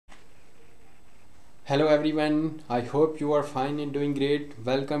Hello everyone, I hope you are fine and doing great.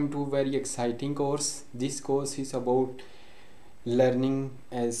 Welcome to very exciting course. This course is about learning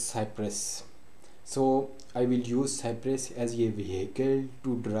as Cypress. So I will use Cypress as a vehicle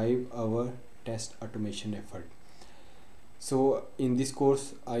to drive our test automation effort. So in this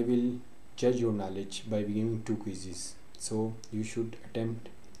course I will judge your knowledge by giving two quizzes. So you should attempt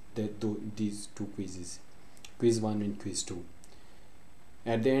these two quizzes, quiz 1 and quiz 2.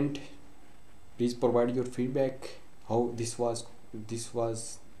 At the end, please provide your feedback how this was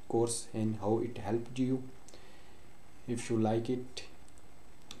course and how it helped you. If you like it,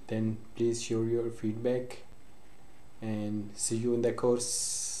 then please share your feedback and see you in the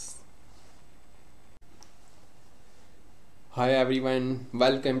course. Hi everyone,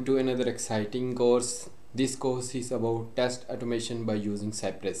 welcome to another exciting course. This course is about test automation by using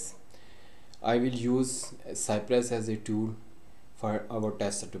Cypress. I will use Cypress as a tool for our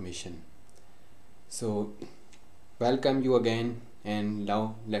test automation. So welcome you again, and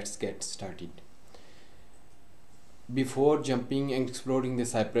now let's get started. Before jumping and exploring the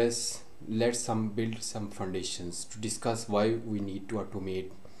Cypress, let's build some foundations to discuss why we need to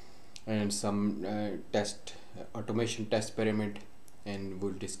automate and some automation test pyramid, and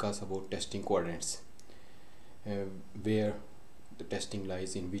we'll discuss about testing quadrants, where the testing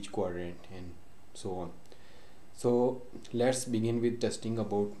lies in which quadrant and so on. So let's begin with testing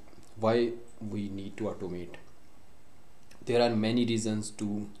about why we need to automate. There are many reasons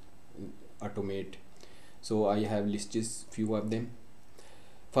to automate, so I have listed few of them.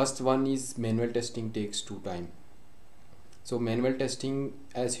 First one is manual testing takes too time. So manual testing,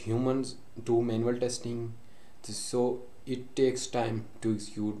 as humans do manual testing, so it takes time to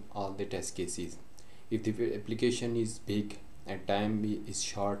execute all the test cases. If the application is big and time is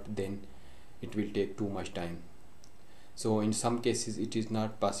short, then it will take too much time. So in some cases it is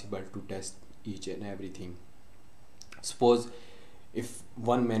not possible to test each and everything. Suppose if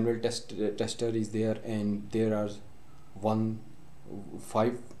one manual tester is there and there are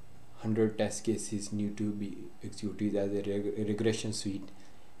 500 test cases need to be executed as a regression suite,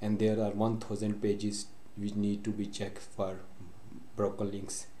 and there are 1000 pages which need to be checked for broken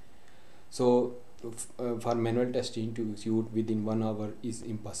links. So for manual testing to execute within 1 hour is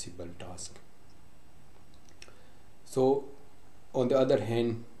impossible task. So on the other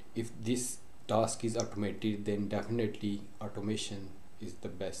hand, if this task is automated, then definitely automation is the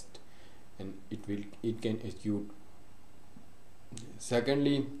best and it can execute.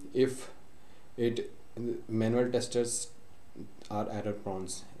 Secondly, if manual testers are error prone,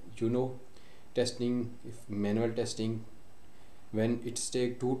 testing, if manual testing, when it's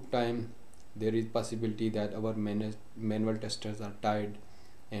take too time, there is possibility that our manual testers are tired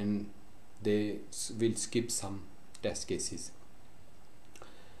and they will skip some test cases.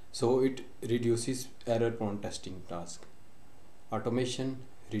 So it reduces error prone testing task. Automation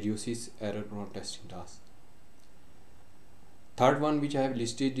reduces error prone testing task. Third one which I have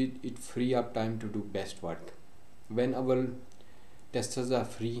listed, it free up time to do best work. When our testers are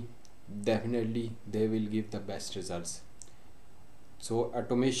free, definitely they will give the best results. So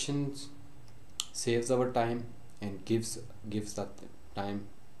automation saves our time and gives the time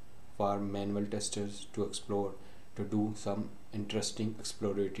for manual testers to explore, to do some interesting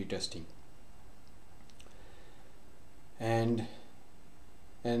exploratory testing. And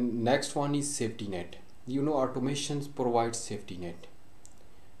next one is safety net. Automations provides safety net.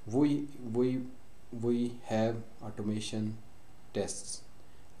 We have automation tests.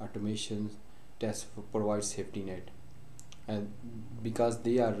 Automation tests provide safety net, and because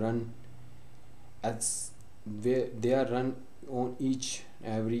they are run on each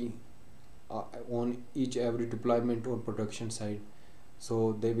every deployment or production side,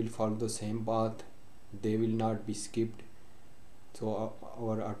 so they will follow the same path, they will not be skipped. So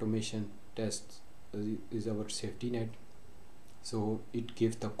our automation tests is our safety net. So it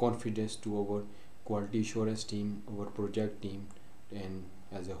gives the confidence to our quality assurance team, our project team, and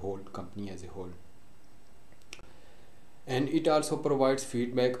as a whole company as a whole. And it also provides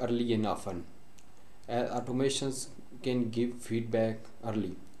feedback early and often. Automations can give feedback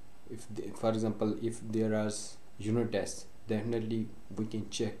early. For example, if there are unit tests, definitely we can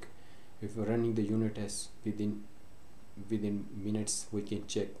check. If we're running the unit tests within minutes, we can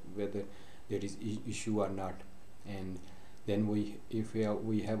check whether there is issue or not. And then if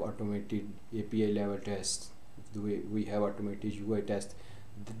we have automated API level tests, we have automated UI tests,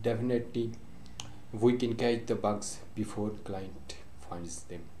 definitely we can catch the bugs before client finds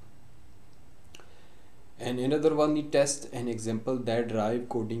them. And another one, the test an example that drive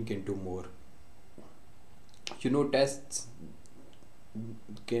coding can do more. Tests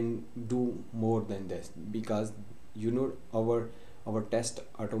can do more than this, because our test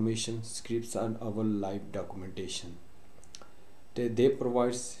automation scripts and our live documentation, they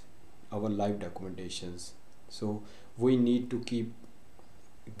provides our live documentations. So we need to keep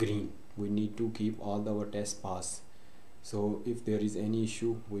green, we need to keep all our tests pass. So if there is any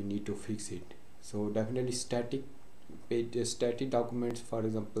issue, we need to fix it. So definitely static documents, for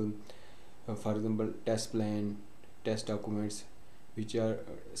example test plan, test documents which are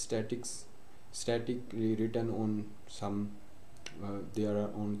statically written on some they are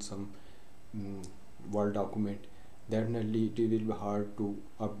on some mm, word document, definitely it will be hard to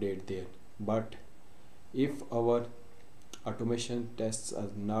update there. But if our automation tests are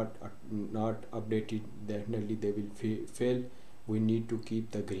not updated, definitely they will fail. We need to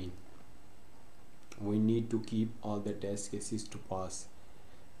keep the green, we need to keep all the test cases to pass.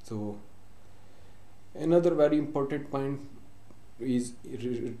 So another very important point is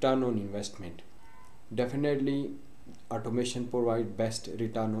return on investment. Definitely automation provide best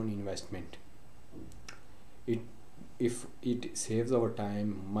return on investment. It If it saves our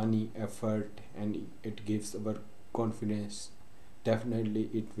time, money, effort, and it gives our confidence, definitely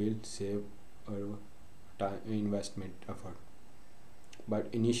it will save our time, investment, effort. But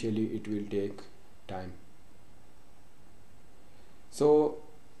initially it will take time. So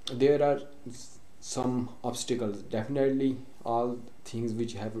there are some obstacles. Definitely all things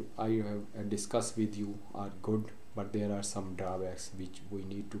which I have discussed with you are good, but there are some drawbacks which we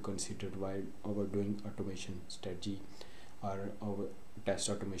need to consider while our doing automation strategy or our test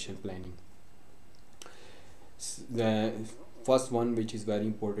automation planning. The first one, which is very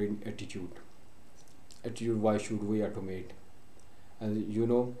important, attitude. Why should we automate? As you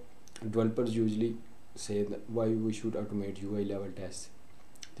know, developers usually say that why we should automate UI level tests.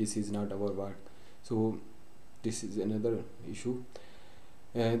 This is not our work. So this is another issue.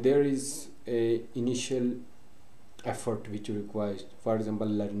 There is a initial effort which requires, for example,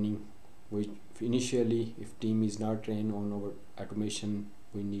 learning, which initially if team is not trained on our automation,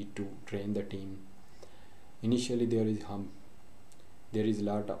 we need to train the team. Initially there is a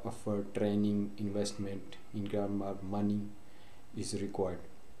lot of effort, training, investment in terms of money is required.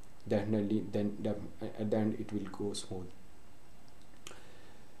 Definitely then at the end it will go smooth.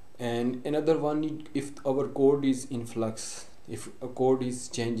 And another one, if our code is in flux, if a code is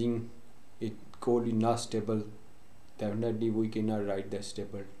changing, code is not stable, definitely we cannot write the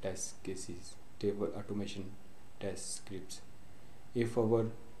stable test cases, stable automation test scripts. If our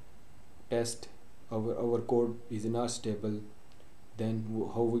code is not stable, then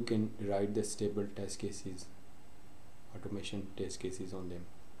how we can write the stable test cases, automation test cases on them.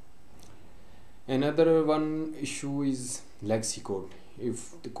 Another one issue is legacy code.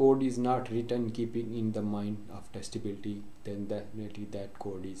 If the code is not written keeping in the mind of testability, then definitely that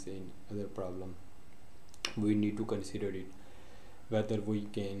code is another problem. We need to consider it, whether we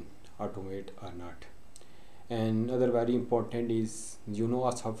can automate or not. And another very important is, a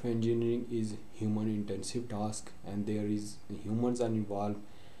software engineering is human intensive task, and there is humans are involved,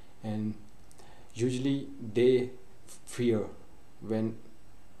 and usually they fear when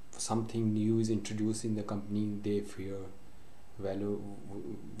something new is introduced in the company. They fear whether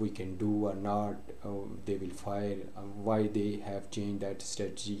we can do or not, they will fire, why they have changed that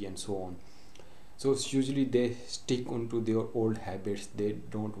strategy and so on. So usually they stick onto their old habits, they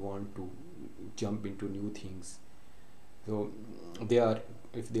don't want to jump into new things. So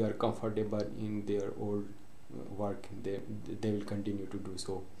if they are comfortable in their old work, they will continue to do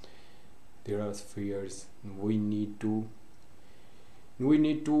so. There are fears. We need to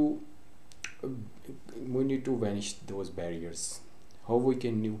vanish those barriers. How we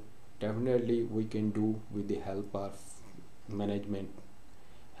can do? Definitely we can do with the help of management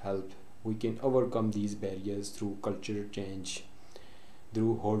help. We can overcome these barriers through culture change,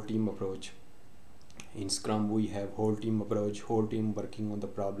 through whole team approach. In Scrum we have whole team approach, whole team working on the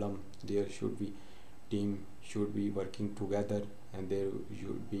problem. There should be team should be working together, and there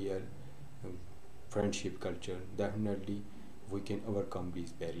should be a friendship culture. Definitely we can overcome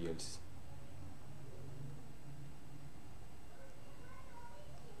these barriers.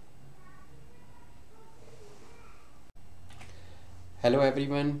 Hello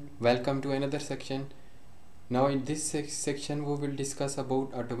everyone, welcome to another section. Now in this section we will discuss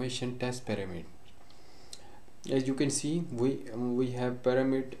about automation test pyramid. As you can see, we have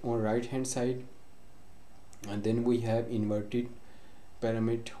pyramid on right hand side, and then we have inverted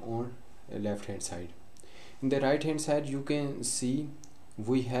pyramid on left hand side. In the right hand side you can see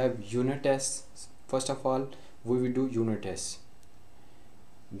we have unit tests. First of all we will do unit tests.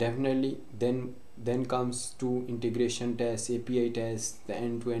 Definitely then then comes to integration test, API test, the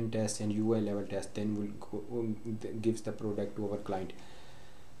end-to-end test, and UI level test. Then we'll go, gives the product to our client.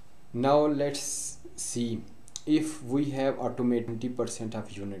 Now let's see, if we have automated 20%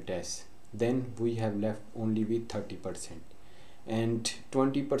 of unit tests, then we have left only with 30%, and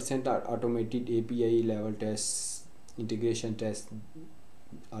 20% are automated API level tests, integration tests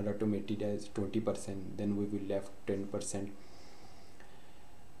are automated as 20%, then we will left 10%.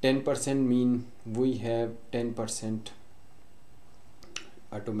 10% mean we have 10%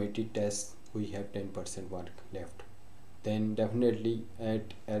 automated tests, we have 10% work left. Then definitely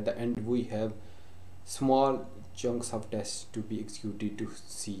at the end we have small chunks of tests to be executed to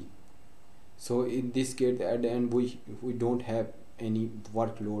see. So in this case at the end we don't have any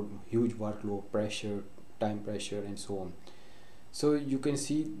workload, huge workload, pressure, time pressure, and so on. So you can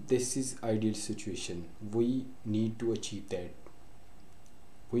see this is ideal situation. We need to achieve that.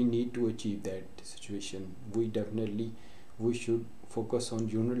 We need to achieve that situation. We should focus on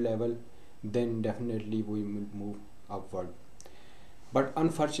unit level, then definitely we will move upward. But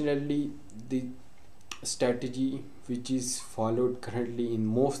unfortunately the strategy which is followed currently in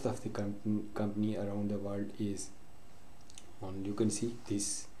most of the company around the world is on, you can see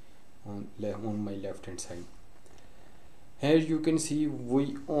this on my left hand side. Here you can see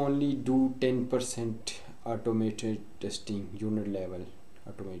we only do 10% automated testing, unit level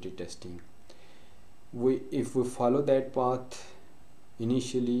automated testing. If we follow that path,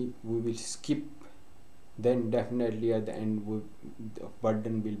 initially we will skip, then definitely at the end the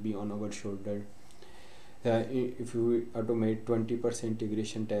burden will be on our shoulder. If we automate 20%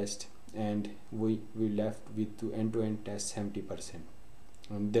 integration test, and we left with to end-to-end test 70%,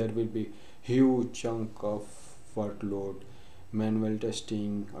 and there will be huge chunk of workload, manual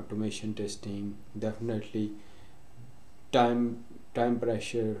testing, automation testing, definitely time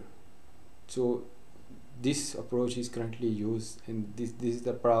pressure. So this approach is currently used, and this is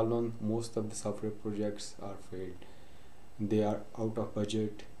the problem. Most of the software projects are failed. They are out of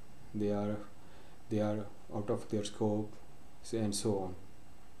budget, they are out of their scope, and so on.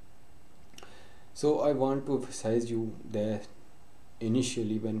 So I want to emphasize you that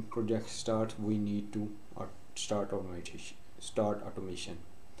initially when project starts, we need to start automation.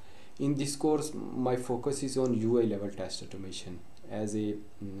 In this course my focus is on UI level test automation. As a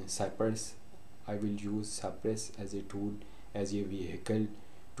Cypress, I will use Cypress as a tool, as a vehicle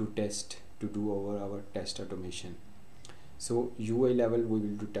to do our test automation. So UI level we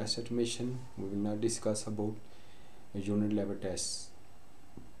will do test automation. We will not discuss about unit level tests.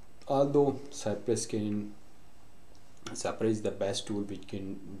 Although Cypress is the best tool which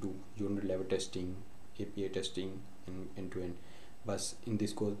can do unit level testing, API testing, and end-to-end. But in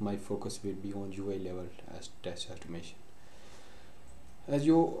this course my focus will be on UI level as test automation. As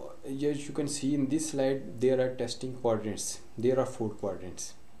you can see in this slide, there are testing quadrants. There are 4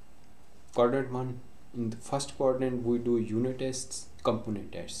 quadrants. Quadrant 1, in the first quadrant we do unit tests,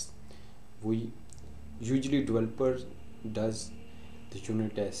 component tests. We usually developer does the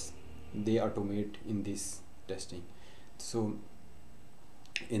unit tests, they automate in this testing. So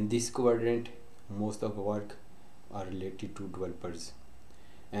in this quadrant most of the work are related to developers,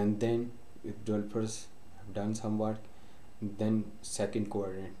 and then if developers have done some work, then second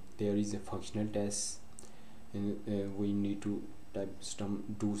quadrant there is a functional test, and we need to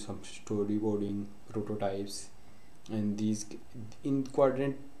do some storyboarding, prototypes, and these in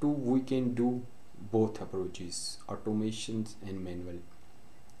quadrant 2 we can do both approaches, automations and manual.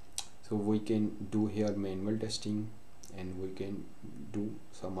 So we can do here manual testing and we can do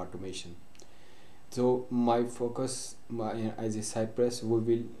some automation. So my focus as a Cypress,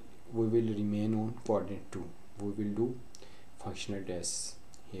 we will remain on quadrant 2. We will do functional tests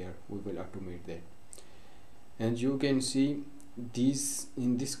here, we will automate that. And you can see these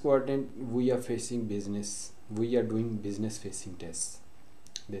in this quadrant we are facing business, we are doing business facing tests,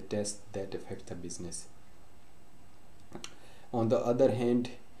 the tests that affect the business. On the other hand,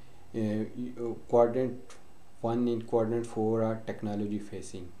 quadrant 1 and quadrant 4 are technology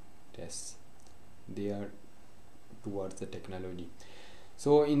facing tests, they are towards the technology.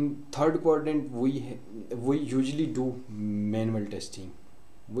 So in third quadrant we usually do manual testing.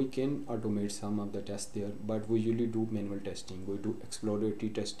 We can automate some of the tests there, but we usually do manual testing. We do exploratory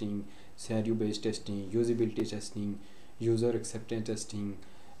testing, scenario based testing, usability testing, user acceptance testing,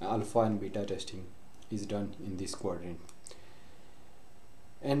 alpha and beta testing is done in this quadrant.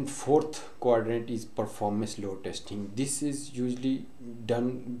 And fourth quadrant is performance load testing. This is usually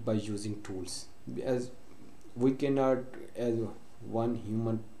done by using tools, as we cannot, as one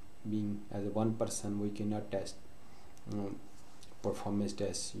human being, as one person, we cannot test performance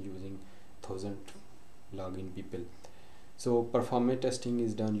tests using 1000 login people. So performance testing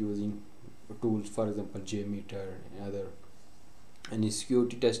is done using tools, for example JMeter and other, and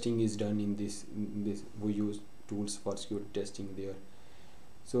security testing is done in this we use tools for security testing there.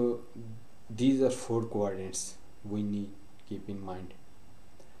 So these are 4 quadrants we need keep in mind.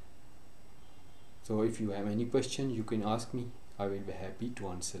 So if you have any question, you can ask me. I will be happy to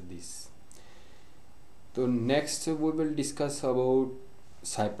answer this. So next we will discuss about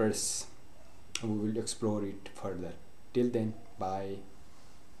Cypress. We will explore it further. Till then, bye.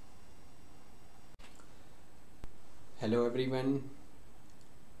 Hello everyone,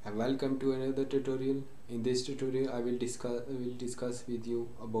 and welcome to another tutorial. In this tutorial, I will discuss with you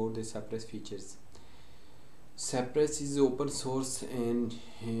about the Cypress features. Cypress is open source, and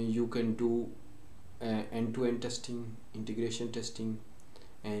you can do end-to-end testing, integration testing,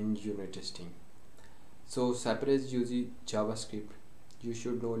 and unit testing. So Cypress uses JavaScript. You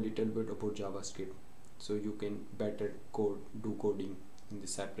should know a little bit about JavaScript so you can better do coding in the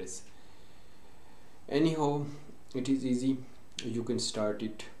Cypress. Anyhow, it is easy. You can start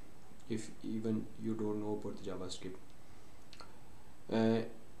it if even you don't know about the JavaScript.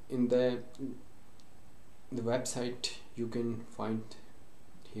 In the website, you can find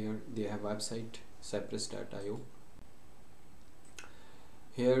here they have website cypress.io.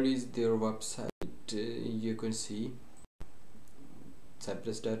 Here is their website. You can see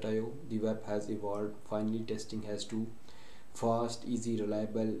Cypress.io. The web has evolved. Finally, testing has to fast, easy,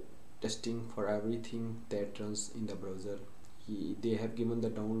 reliable testing for everything that runs in the browser. They have given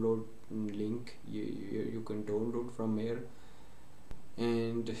the download link. You can download from here,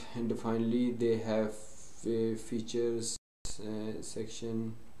 and finally they have features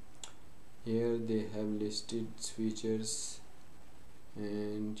section. Here they have listed features,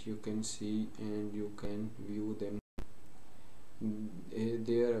 and you can see and you can view them.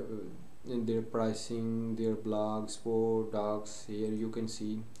 Their pricing, their blogs, docs. Here you can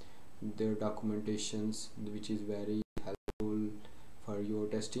see their documentations, which is very helpful for your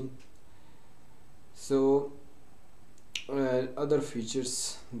testing. So other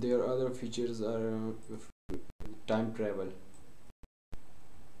features, their other features are time travel.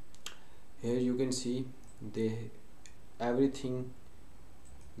 Here you can see everything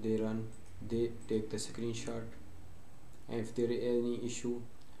they run, they take the screenshot. If there is any issue,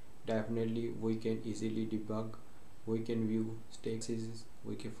 definitely we can easily debug. We can view statuses.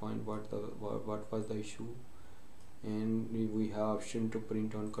 We can find what was the issue, and we have option to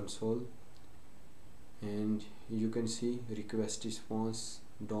print on console. And you can see request response,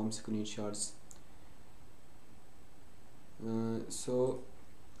 DOM screenshots. So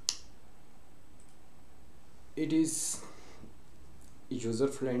it is user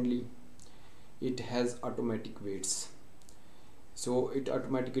friendly. It has automatic waits, so it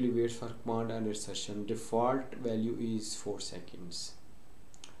automatically waits for command and insertion. Default value is 4 seconds,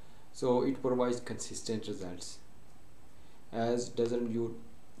 so it provides consistent results, as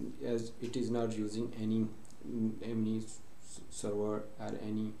it is not using any server or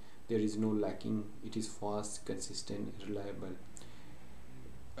any, there is no lacking. It is fast, consistent, reliable,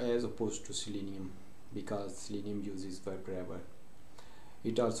 as opposed to Selenium, because Selenium uses WebDriver.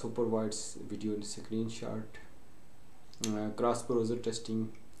 It also provides video and screenshot. Cross-browser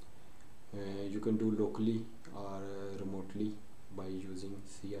testing you can do locally or remotely by using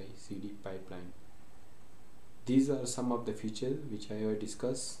CI/CD pipeline. These are some of the features which I have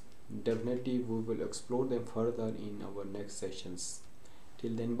discussed. Definitely we will explore them further in our next sessions.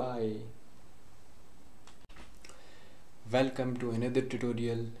 Till then, bye. Welcome to another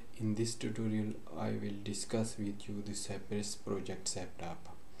tutorial. In this tutorial, I will discuss with you the Cypress project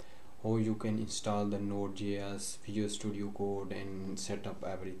setup, how you can install the Node.js, Visual Studio Code, and set up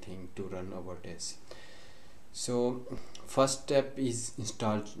everything to run our tests. So first step is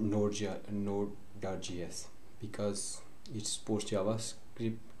install Node.js, because it supports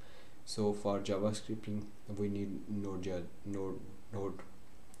JavaScript. So for JavaScripting we need Node.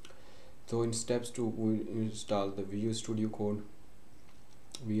 So in steps 2, we install the Visual Studio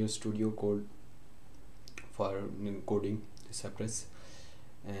Code for coding the Cypress,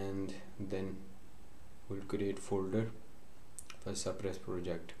 and then we'll create folder for Cypress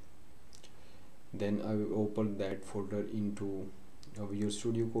project. Then I will open that folder into Visual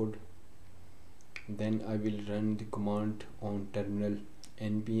Studio Code. Then I will run the command on terminal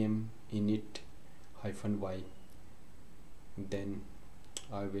npm init-y. Then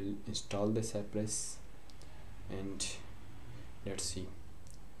I will install the Cypress, and let's see.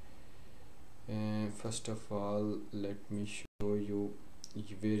 First of all, let me show you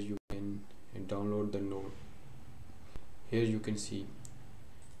where you can download the node. Here you can see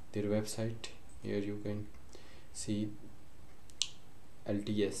their website. Here you can see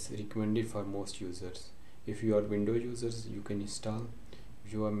LTS recommended for most users. If you are Windows users, you can install.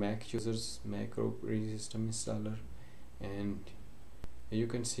 If you are Mac users, Mac operating system installer, and you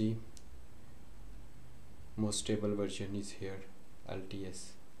can see most stable version is here,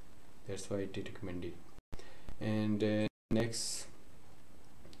 LTS. That's why it is recommended. And next,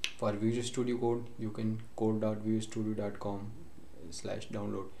 for Visual Studio Code, you can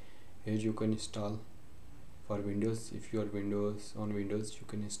code.visualstudio.com/download. Here you can install. For Windows, if you are on Windows, you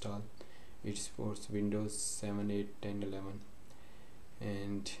can install. It supports Windows 7, 8, 10, 11.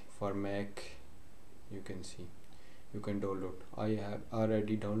 And for Mac, you can see, you can download. I have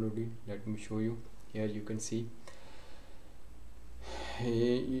already downloaded. Let me show you. Here you can see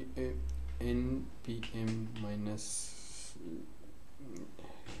npm minus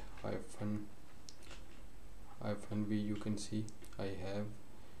hyphen v. You can see I have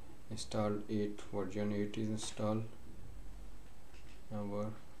installed 8. Version 8 is installed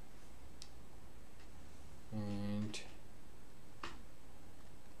now, and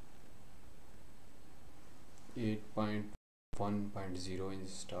 8.1.0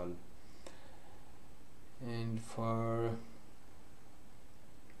 installed. And for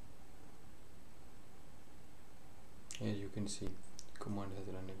here you can see command has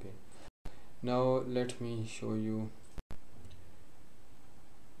run again. Now let me show you.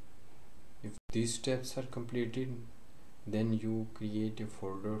 If these steps are completed, then you create a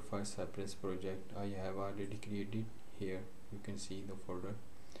folder for Cypress project. I have already created. Here you can see the folder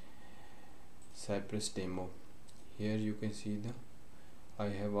Cypress demo. Here you can see I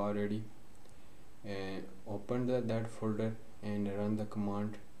have already opened that folder and run the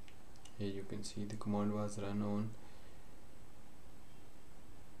command. Here you can see the command was run on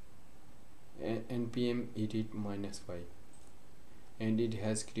npm edit -y, and it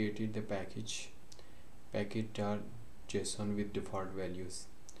has created the package.json with default values.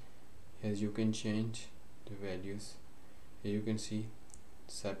 As you can change the values. Here you can see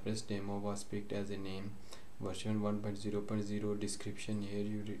Cypress demo was picked as a name, version 1.0.0. description. Here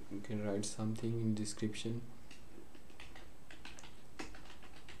you can write something in description.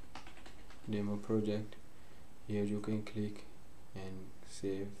 Demo project. Here you can click and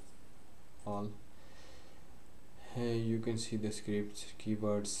save all. Here you can see the scripts,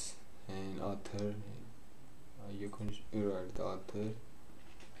 keywords, and author. You can write the author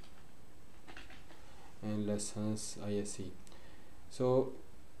and lessons ISE. So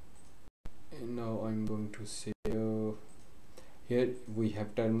now I'm going to save. Here we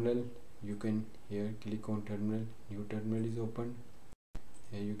have terminal. You can here click on terminal. New terminal is opened.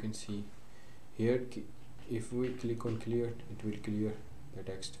 Here you can see here, if we click on clear, it will clear the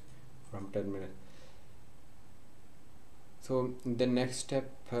text from terminal. So the next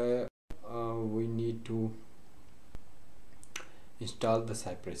step, we need to install the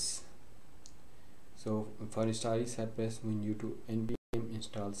Cypress. So for installing Cypress, we need to npm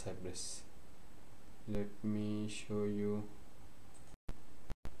install Cypress. Let me show you.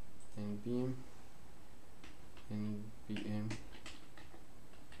 npm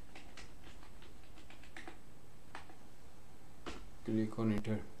click on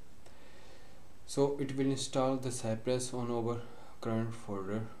enter. So it will install the Cypress on our current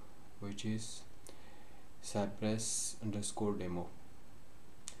folder, which is Cypress_demo. You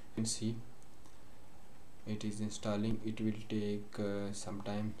can see it is installing. It will take some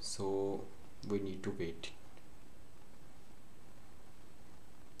time, so we need to wait.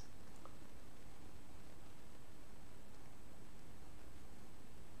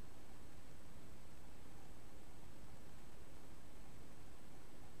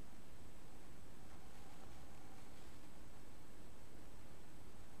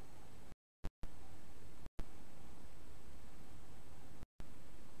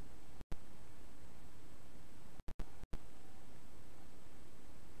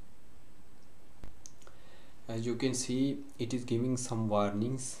 As you can see, it is giving some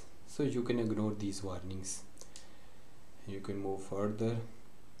warnings, so you can ignore these warnings. You can move further.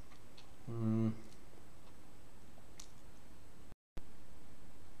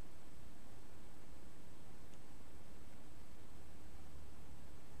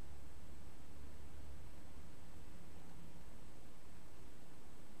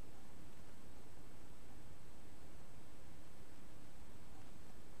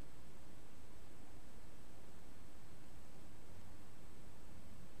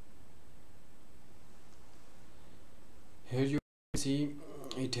 Here you can see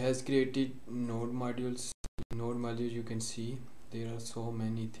it has created node modules. Node modules, you can see there are so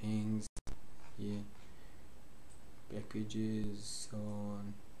many things here, packages, so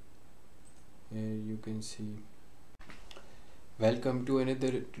on. Here you can see, welcome to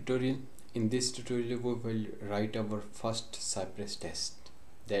another tutorial. In this tutorial we will write our first Cypress test.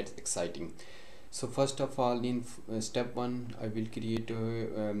 That's exciting. So first of all, in step 1 I will create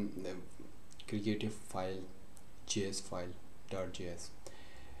a file, JS file .js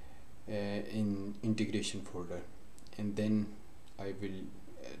in integration folder, and then I will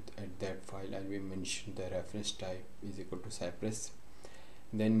at that file I will mention the reference type is equal to Cypress.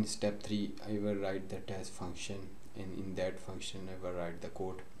 Then in step 3 I will write the test function, and in that function I will write the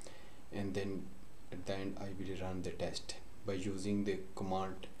code, and then at the end I will run the test by using the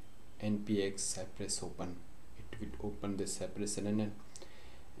command npx cypress open. It will open the Cypress runner,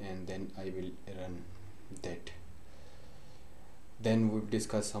 and then I will run that. Then we'll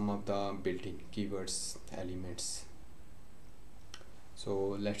discuss some of the built-in keywords elements.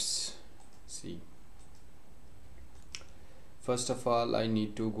 So let's see. First of all, I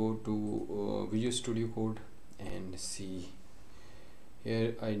need to go to Visual Studio Code and see.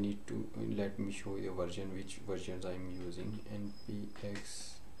 Here I need to let me show you the version, which versions I'm using.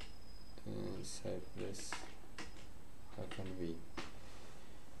 npx cypress -v.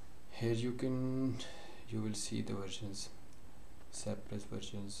 Here you will see the versions, Cypress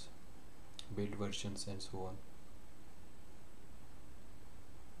versions, build versions, and so on.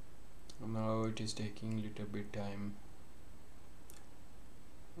 Now it is taking little bit time.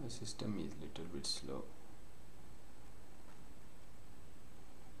 The system is little bit slow,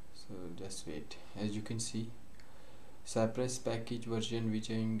 so just wait. As you can see, Cypress package version which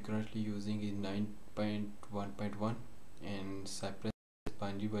I am currently using is 9.1.1, and Cypress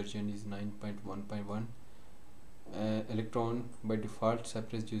binary version is 9.1.1. Electron, by default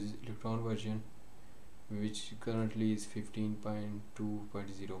Cypress uses Electron version, which currently is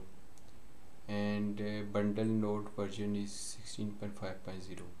 15.2.0, and bundle node version is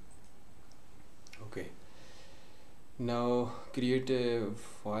 16.5.0. okay, now create a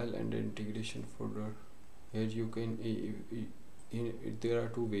file and integration folder. Here you can there are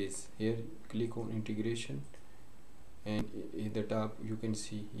two ways. Here click on integration, and in the top you can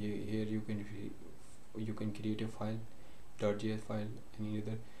see here you can create a file, .js file, any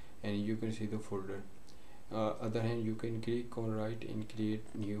other, and you can see the folder. Other hand, you can click on right and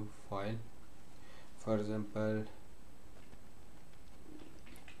create new file. For example,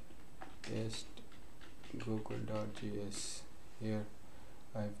 test google.js. Here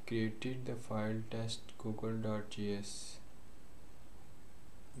I've created the file test google.js.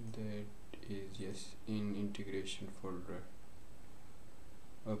 That is yes in integration folder.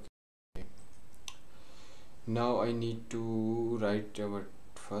 Okay, now I need to write our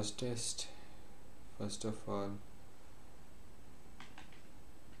first test. First of all,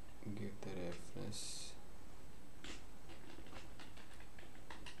 give the reference.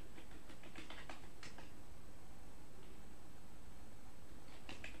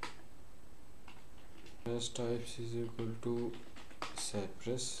 Reference types is equal to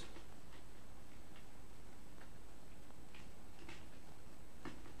Cypress.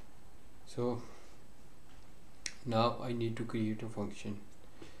 So now I need to create a function.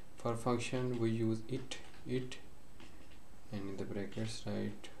 For function we use it, and in the brackets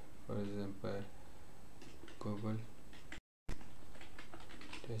write, for example, Google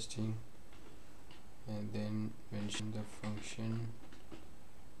testing, and then mention the function,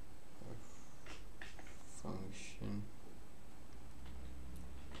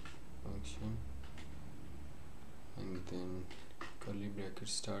 and then curly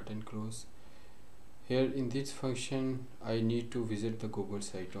brackets start and close. Here in this function I need to visit the Google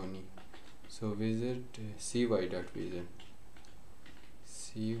site only. So visit cy.visit,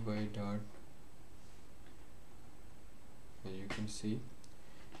 as you can see,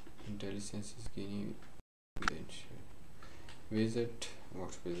 IntelliSense is gaining. Then visit,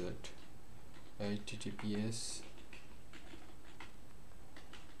 what visit, https.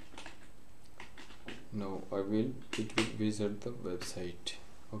 No, it will visit the website.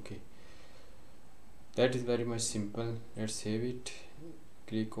 Okay, that is very much simple. Let's save it.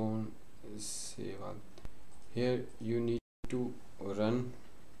 Click on save all. Here you need to run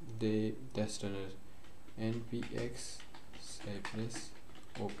the test runner, npx cypress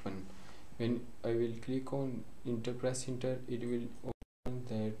open. When I will click on press enter, it will open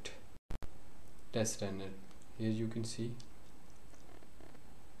that test runner. Here you can see.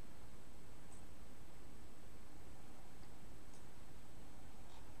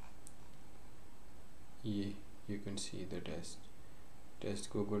 Yeah, you can see the test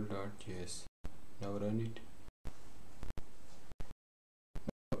google.js. Now run it.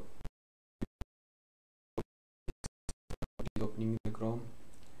 Opening the Chrome.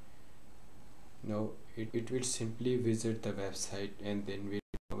 it will simply visit the website and then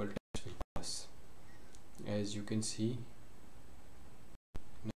our test will pass. As you can see,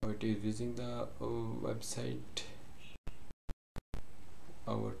 now it is visiting the website.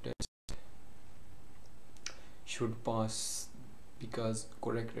 Our test should pass because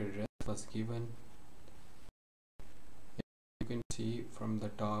correct address was given. You can see from the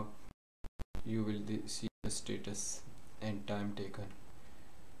top, you will see the status and time taken.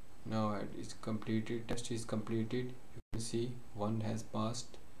 Now it is completed, test is completed. You can see one has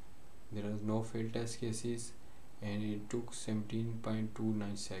passed, there are no failed test cases, and it took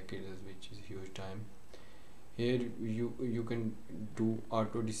 17.29 seconds, which is huge time. Here you can do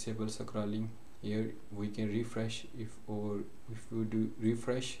auto disable scrolling. Here we can refresh, if we do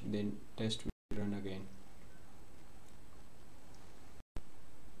refresh, then test will run again.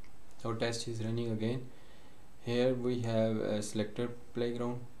 So test is running again. Here we have a selector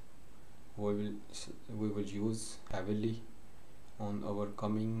playground. We will use heavily on our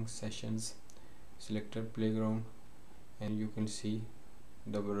coming sessions. Selector playground, and you can see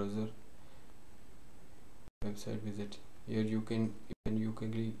the browser website visit. Here you can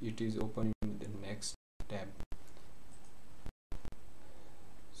it is open in the next tab.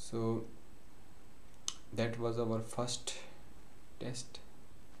 So that was our first test,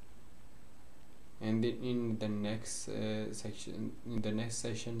 and then in the next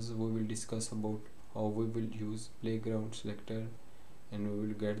sessions we will discuss about how we will use playground selector and we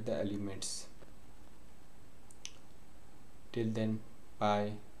will get the elements. Till then,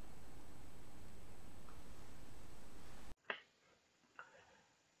 bye.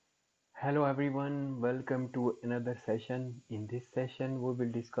 Hello everyone, welcome to another session. In this session we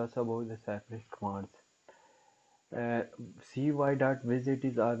will discuss about the Cypress commands. cy.visit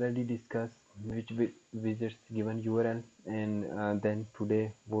is already discussed, which visits given URL, and then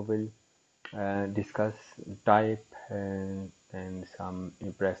today we will discuss type and some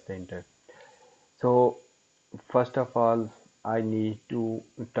press the enter. So first of all, I need to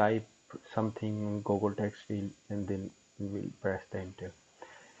type something in Google text field and then we will press the enter.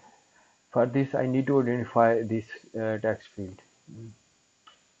 For this I need to identify this text field.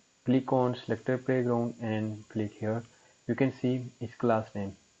 Click on selector playground and click here. You can see its class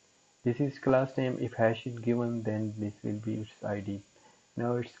name. This is class name. If hash is given, then this will be its ID.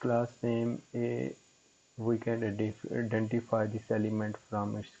 Now its class name, we can identify this element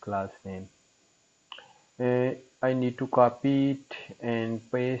from its class name. I need to copy it and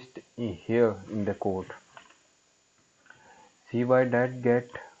paste in here in the code. cy.get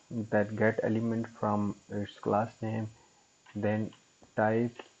element from its class name, then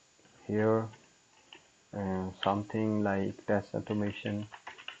type here something like test automation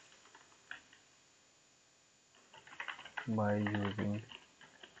by using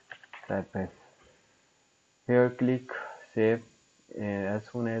Cypress. Here click save. As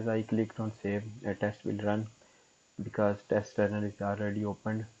soon as I clicked on save, a test will run because test runner is already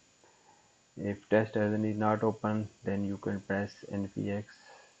opened. If test runner is not open, then you can press npx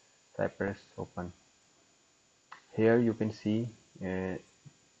Cypress open. Here you can see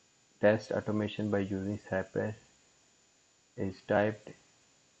test automation by using Cypress is typed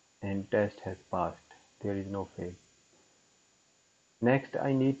and test has passed. There is no fail. Next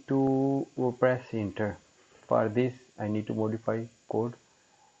I need to press enter. For this I need to modify code.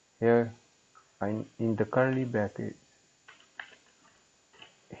 Here in the curly brackets,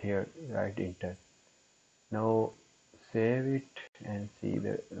 here write enter. Now save it and see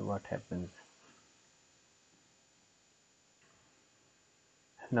what happens.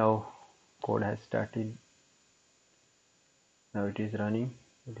 Now code has started. Now it is running.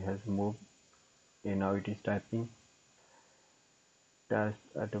 It has moved and now it is typing test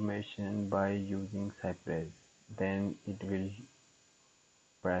automation by using Cypress. Then it will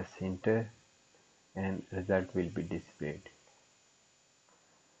press enter and result will be displayed.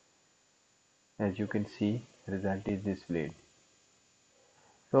 As you can see, result is displayed.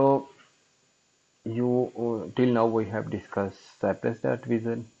 So till now we have discussed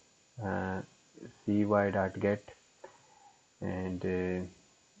Cypress.vision, cy.get, and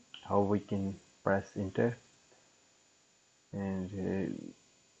how we can press enter, and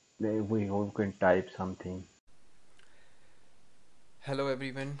we can type something. Hello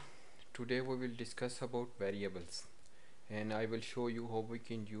everyone, today we will discuss about variables and I will show you how we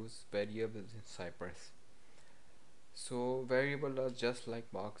can use variables in Cypress. So variables are just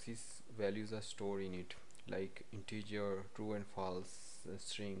like boxes, values are stored in it, like integer, true and false,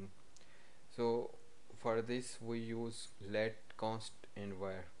 string. So for this we use let, const and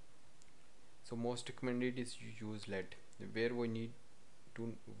var. So most recommended is you use let, where we need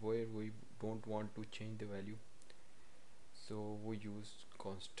where we don't want to change the value, so we use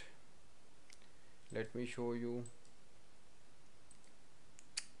const. Let me show you.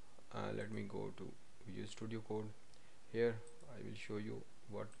 Let me go to Visual Studio Code. Here I will show you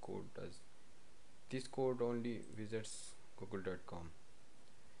what code does. This code only visits google.com.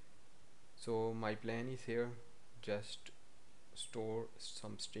 So my plan is here, just store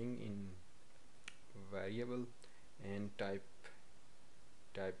some string in variable and type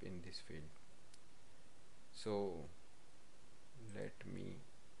in this field. So let me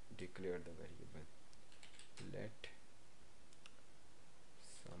declare the variable. Let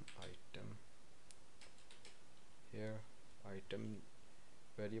some item. Here item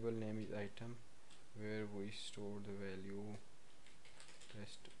variable name is item, where we store the value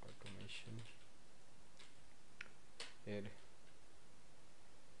test automation here.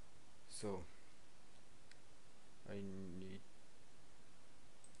 So I need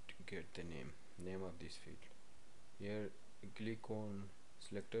to get the name of this field. Here click on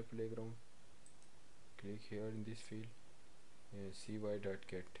selector playground, click here in this field,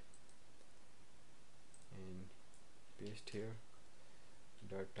 cy.get, and paste here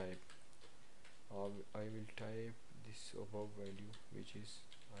dot type. I will type this above value, which is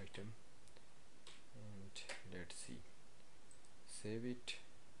item, and let's see, save it,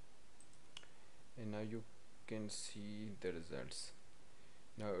 and now you can see the results.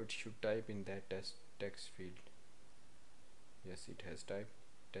 Now it should type in that text field. Yes, it has typed,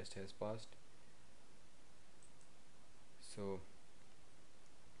 test has passed. So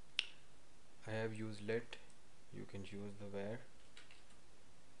I have used let, you can use the where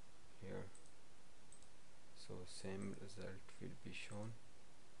here, so same result will be shown.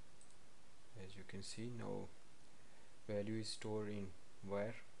 As you can see, now value is stored in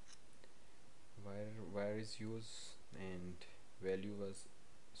where is used, and value was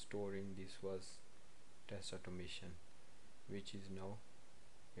stored in this was test automation, which is now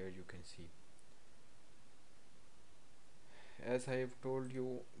here you can see. As I have told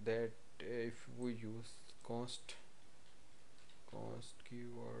you that if we use const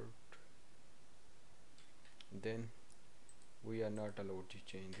keyword, then we are not allowed to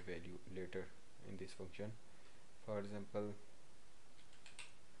change the value later in this function. For example,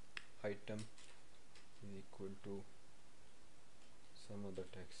 item is equal to some other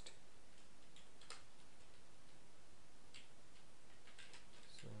text,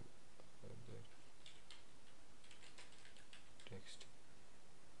 some other text.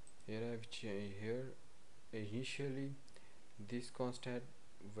 Here I have changed. Here initially this const had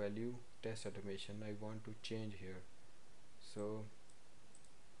value test automation. I want to change here, so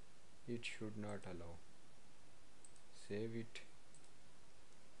it should not allow. Save it.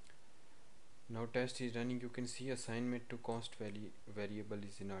 Now test is running. You can see assignment to const variable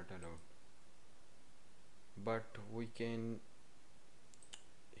is not allowed, but we can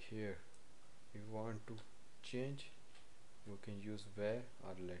here, if you want to change, you can use where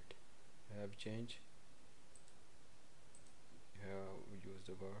or let. I have changed. Here we use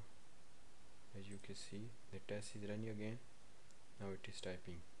the where. As you can see, the test is running again. Now it is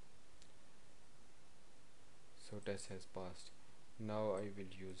typing, so test has passed. Now I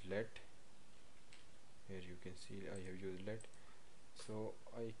will use let. Here you can see I have used let, so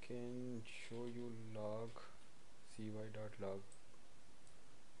I can show you log, cy.log,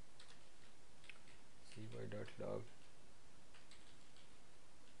 cy.log log.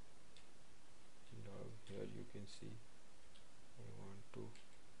 Here you can see I want to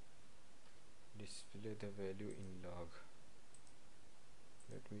display the value in log.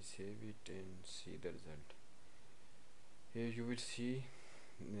 Let me save it and see the result. Here you will see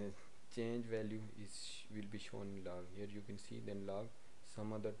the change value will be shown in log. Here you can see then log,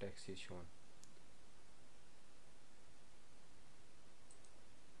 some other text is shown.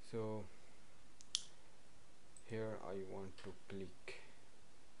 So here I want to click,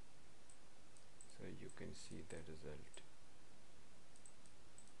 so you can see the result.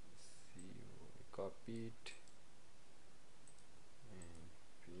 See, copy it and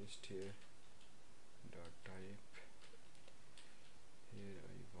paste here dot type. Here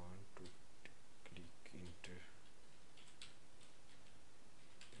I want to click enter.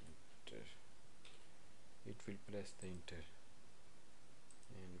 It will press the enter,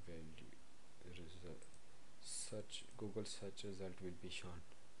 and value result, search Google search result will be shown.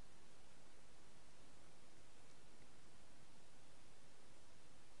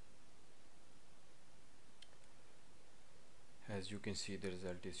 As you can see, the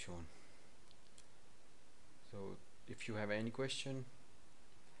result is shown. So if you have any question,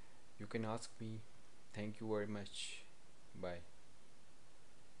 you can ask me. Thank you very much. Bye.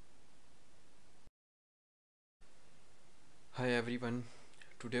 Hi everyone.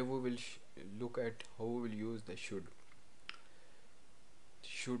 Today we will look at how we will use the should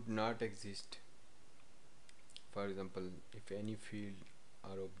not exist. For example, if any field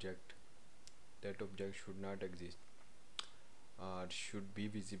or object, that object should not exist or should be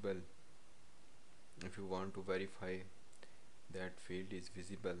visible. If you want to verify that field is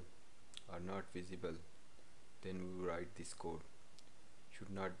visible or not visible, then we write this code.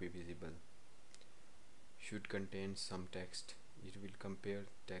 Should not be visible. Should contain some text. It will compare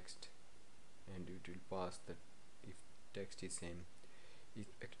text and it will pass that if text is same. If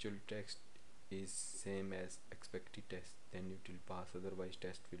actual text is same as expected text, then it will pass, otherwise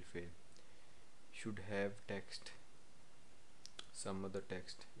test will fail. Should have text, some other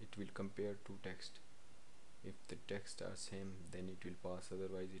text, it will compare two text. If the text are same, then it will pass,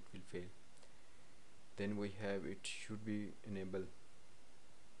 otherwise it will fail. Then we have it should be enable,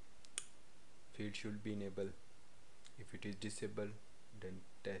 field should be enable. If it is disabled, then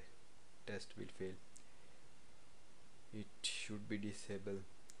test will fail. It should be disabled.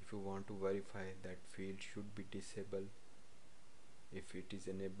 If you want to verify that field should be disabled, if it is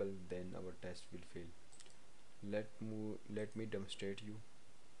enabled, then our test will fail. Let me demonstrate you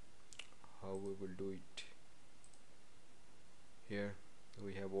how we will do it. Here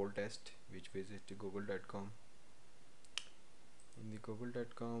we have all test, which visit to google.com. In the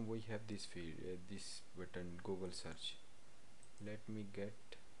google.com we have this field, this button, Google search. Let me get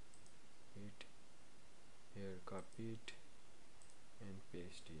it here, copy it and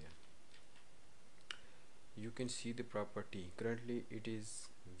paste here. You can see the property. Currently it is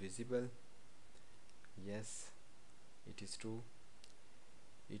visible. Yes, it is true.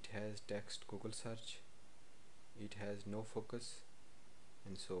 It has text Google search. It has no focus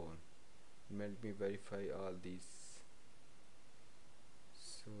and so on. Let me verify all these.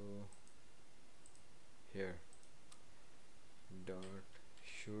 So here dot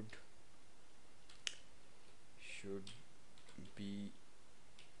should be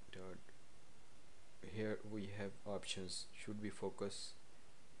dot, here we have options. Should be focus.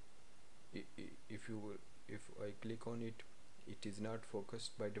 If I click on it, it is not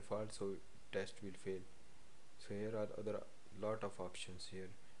focused by default, so test will fail. So here are other lot of options here.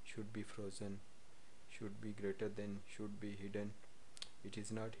 Should be frozen, should be greater than, should be hidden. It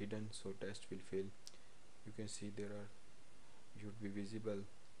is not hidden, so test will fail. You can see there are should be visible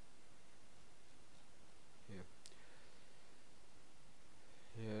here.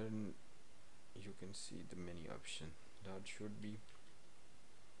 Here you can see the many options. That should be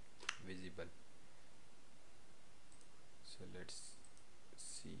visible. So let's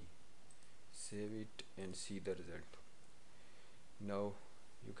see, save it and see the result. Now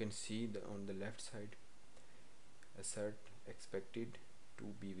you can see on the left side, assert expected to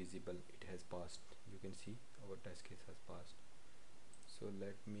be visible, it has passed. You can see our test case has passed. So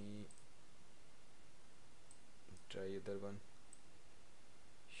let me try other one.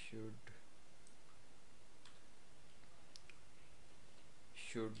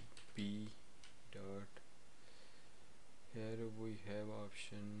 Should be dot, here we have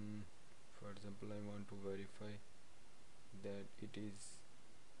option. For example, I want to verify that it is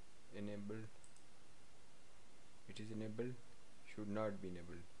enabled. It is enabled, should not be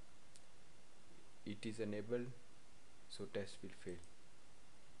enabled. It is enabled, so test will fail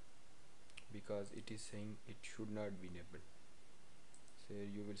because it is saying it should not be enabled. So here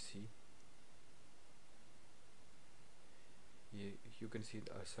you will see, you can see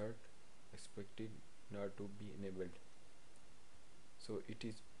the assert expected not to be enabled. So it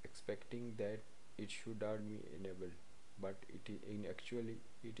is expecting that it should not be enabled, but it is actually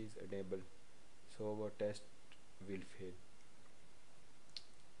it is enabled, so our test will fail.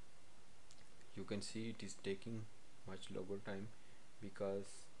 You can see it is taking much longer time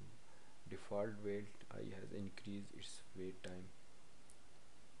because default wait I has increased its wait time.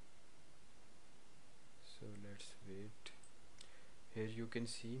 So let's wait. Here you can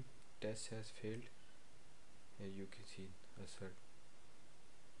see test has failed. Here you can see assert.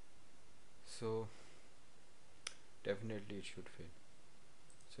 So definitely it should fail.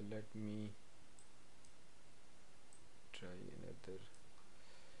 So let me try another.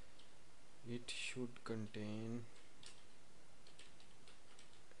 It should contain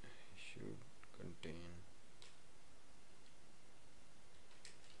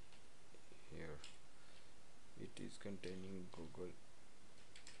here, it is containing Google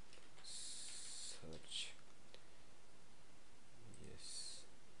search. Yes,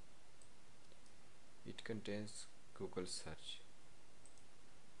 it contains Google search.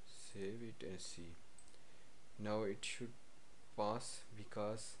 Save it and see. Now it should pass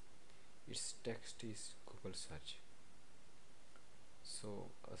because its text is Google search.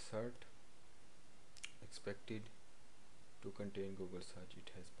 So assert expected to contain Google search,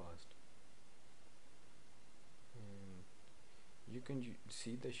 it has passed. And you can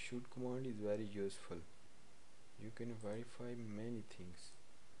see the should command is very useful. You can verify many things.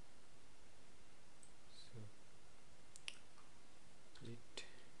 So it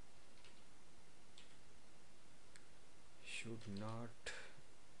should not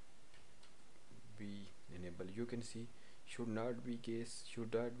be enabled. You can see should not be case,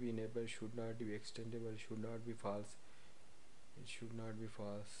 should not be enabled, should not be extendable, should not be false, it should not be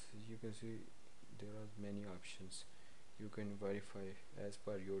false. You can see there are many options. You can verify as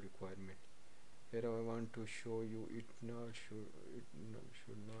per your requirement. Here I want to show you should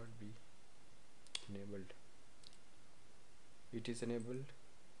not be enabled. It is enabled,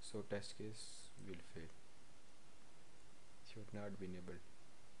 so test case will fail. Should not be enabled.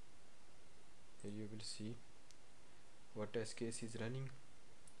 Here you will see what test case is running.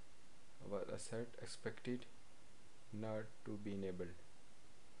 Our assert expected not to be enabled.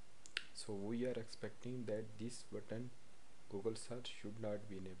 So we are expecting that this button Google search should not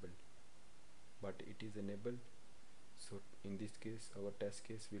be enabled, but it is enabled. So in this case our test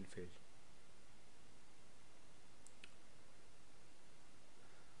case will fail.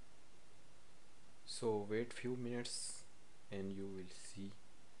 So wait few minutes and you will see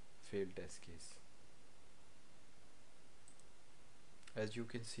failed test case. As you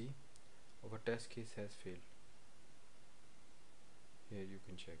can see, our test case has failed. Here you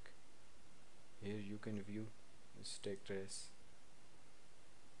can check. Here you can view stack trace.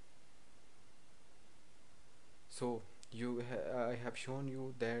 So I have shown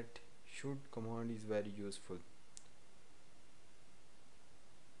you that should command is very useful.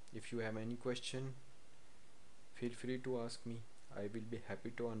 If you have any question, feel free to ask me. I will be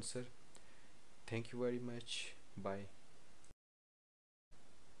happy to answer. Thank you very much. Bye.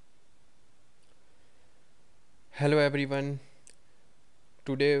 Hello everyone.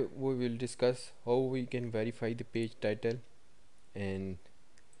 Today we will discuss how we can verify the page title, and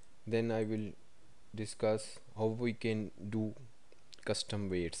then I will discuss how we can do custom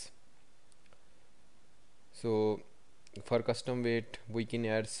weights. So for custom weight we can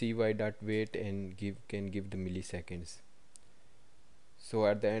add cy.weight and can give the milliseconds. So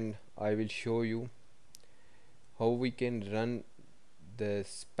at the end I will show you how we can run the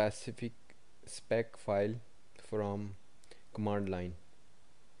specific spec file from command line.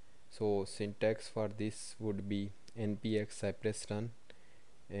 So syntax for this would be npx cypress run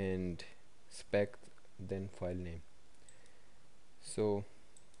and spec then file name. So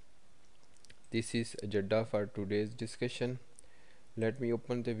this is agenda for today's discussion. Let me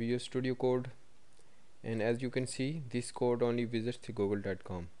open the Visual Studio Code, and as you can see this code only visits the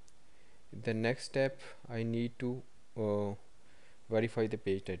google.com. The next step I need to verify the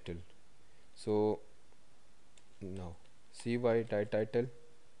page title. So now cy.title,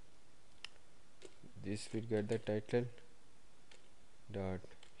 this will get the title dot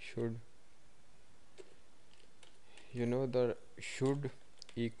should, the should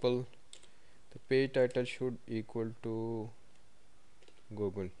equal, the page title should equal to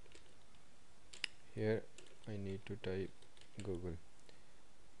Google. Here I need to type Google.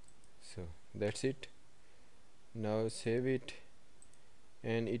 So that's it. Now save it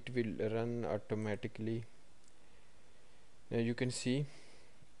and it will run automatically. Now you can see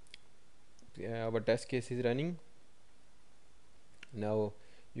our test case is running. Now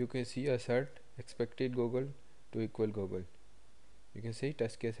you can see assert expected Google to equal Google. You can see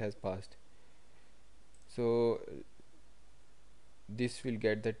test case has passed. So this will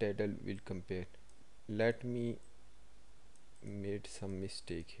get the title, will compare. Let me made some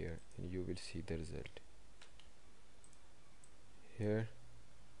mistake here and you will see the result. Here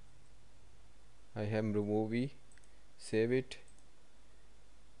I have removed, save it,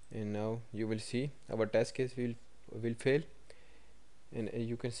 and now you will see our test case will fail, and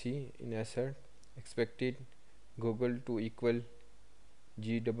you can see in assert expected Google to equal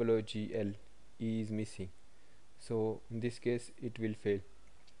GOOGL, E is missing, so in this case it will fail.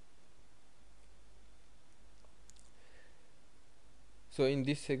 So in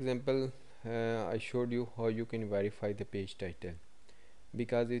this example I showed you how you can verify the page title,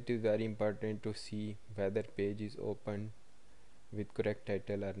 because it is very important to see whether page is open with correct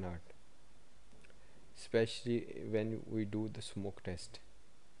title or not, especially when we do the smoke test.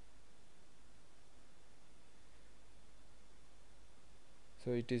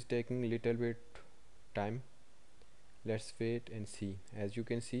 So it is taking little bit time. Let's wait and see. As you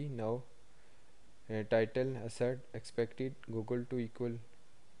can see now, title assert expected Google to equal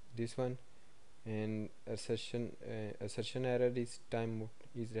this one, and assertion error is time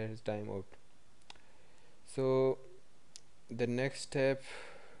out. So the next step,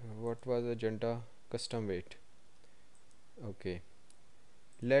 what was agenda? Custom weight. Okay,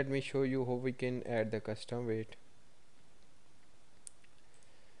 let me show you how we can add the custom weight.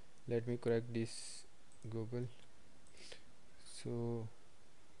 Let me correct this Google. So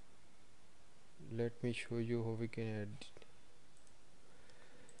let me show you how we can add.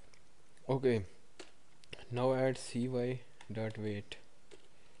 Okay, now add cy dot wait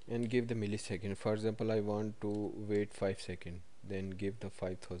and give the millisecond. For example, I want to wait 5 seconds, then give the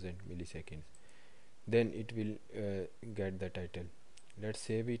 5000 milliseconds, then it will get the title. Let's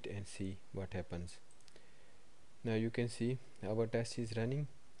save it and see what happens. Now you can see our test is running,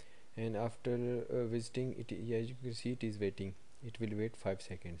 and after visiting it, as you can see, it is waiting. It will wait 5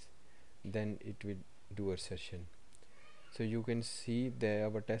 seconds, then it will do assertion. So you can see that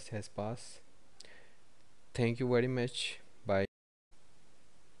our test has passed. Thank you very much. Bye.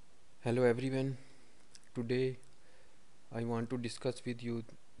 Hello everyone. Today I want to discuss with you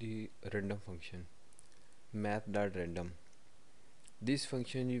the random function, math.random. This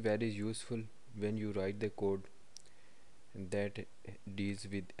function is very useful when you write the code that deals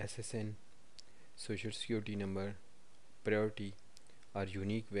with SSN, social security number, priority, or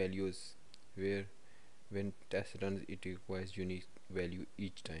unique values, where when test runs it requires unique value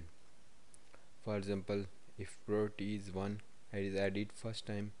each time. For example, if priority is 1, it is added first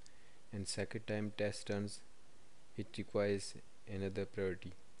time, and second time test runs it requires another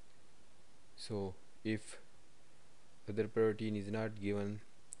priority. So if other priority is not given,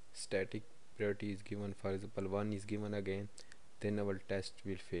 static priority is given, for example 1 is given again, then our test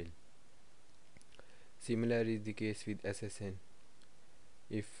will fail. Similar is the case with SSN.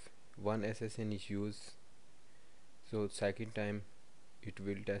 If one SSN is used, so second time it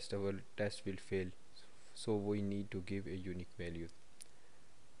will test, our test will fail. So we need to give a unique value.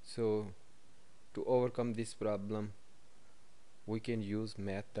 So to overcome this problem, we can use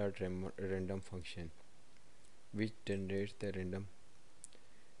math.random function, which generates the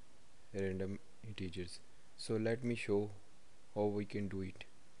random integers. So let me show how we can do it.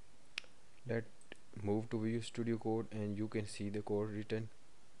 Let move to Visual Studio Code and you can see the code written.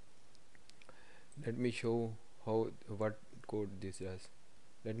 Let me show what code this does.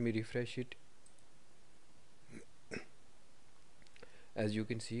 Let me refresh it. As you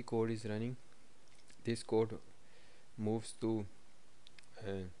can see, code is running. This code moves to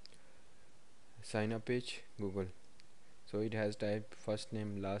sign up page Google. So it has type first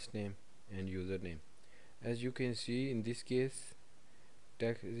name, last name, and username. As you can see, in this case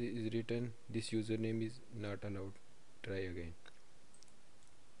text is written, this username is not allowed, try again.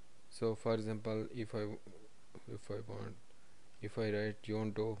 So for example, if I write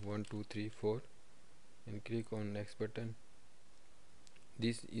John Doe 1234 and click on next button,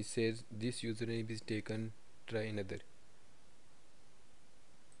 this it says this username is taken, try another.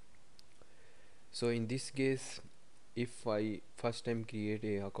 So in this case, if I first time create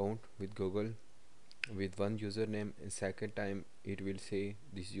a account with Google with one username, and second time it will say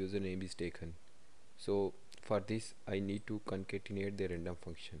this username is taken. So for this I need to concatenate the random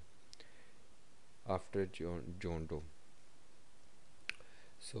function after John Doe.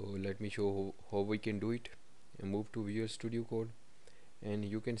 So let me show how we can do it, and move to Visual Studio Code, and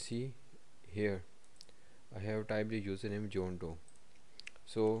you can see here I have typed the username John Doe.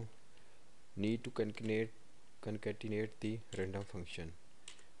 So need to concatenate the random function.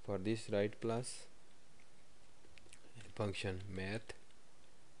 For this, write plus function math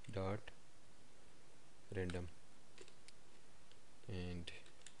dot random and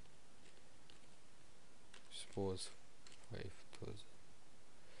suppose 5000.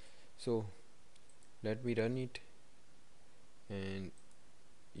 So let me run it, and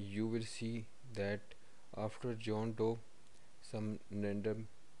you will see that after John Doe some random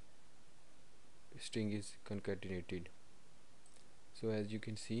string is concatenated. So as you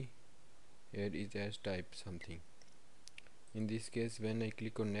can see, here is as type something. In this case, when I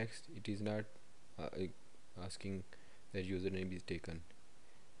click on next, it is not asking that username is taken.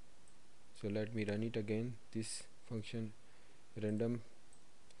 So let me run it again. This function random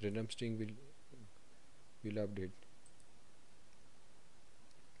string will update.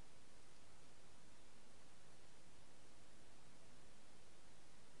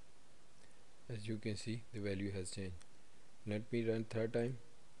 As you can see, the value has changed. Let me run third time.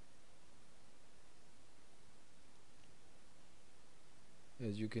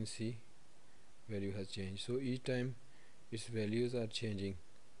 As you can see, value has changed. So each time its values are changing.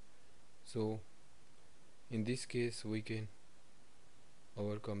 So in this case we can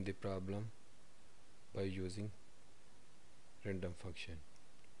overcome the problem by using random function.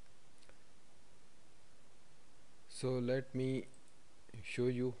 So let me show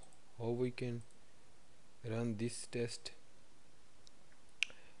you how we can run this test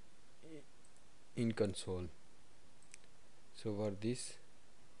in console. So for this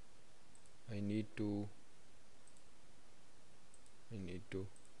I need to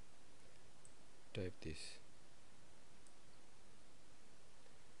type this.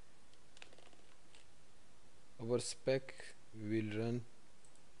 Our spec will run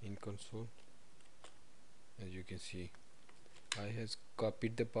in console. As you can see, I has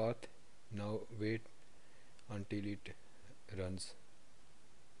copied the path. Now wait until it runs.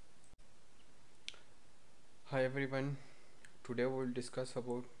 Hi everyone, today we will discuss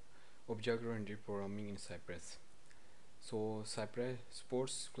about object-oriented programming in Cypress. So Cypress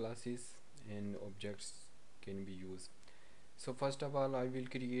supports classes and objects can be used. So first of all, I will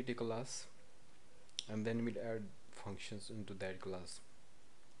create a class and then we'll add functions into that class.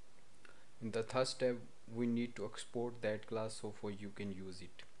 In the third step, we need to export that class so for you can use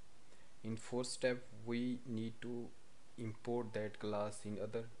it. In fourth step, we need to import that class in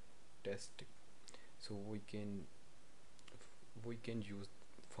other test so we can use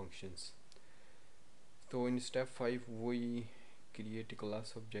functions. So in step 5 we create a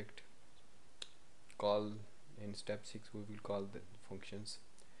class object call. In step 6 we will call the functions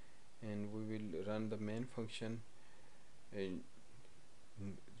and we will run the main function. And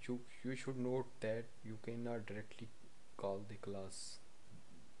you should note that you cannot directly call the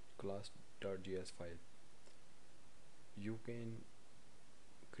class.js file. You can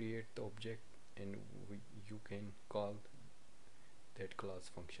create the object and you can call that class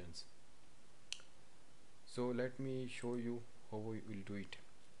functions. So let me show you how we will do it.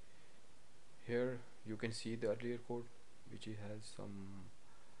 Here you can see the earlier code which has some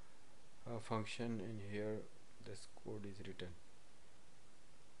function, and here this code is written.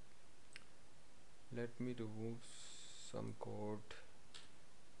 Let me remove some code.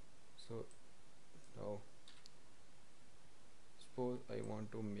 So now suppose I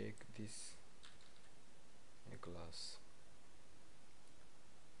want to make this a class.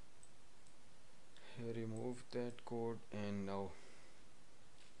 Remove that code and now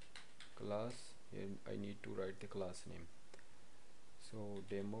class. Here I need to write the class name. So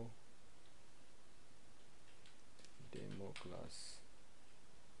demo class.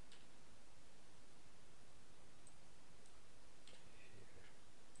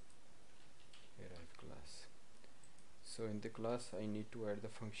 Here I have class. So in the class I need to add the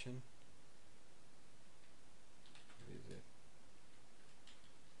function visit.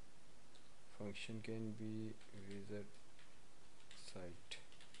 Function can be visit site.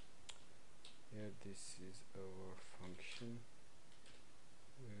 Here this is our function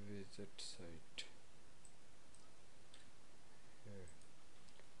visit site. Here.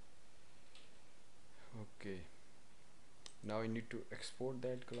 Okay, now I need to export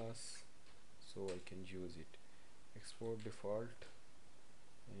that class so I can use it. Export default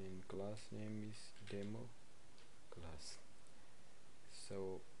and class name is demo class.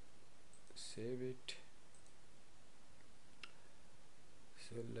 So save it.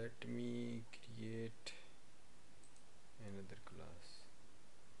 So let me create another class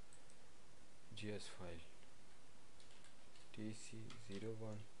JS file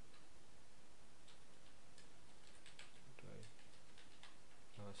tc01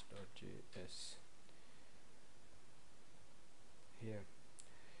 class.js. Here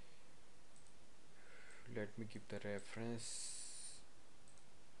let me give the reference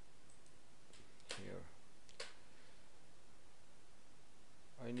here.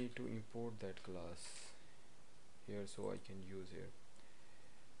 I need to import that class here so I can use here.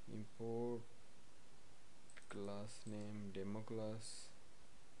 Import class name demo class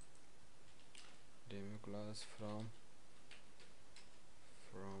from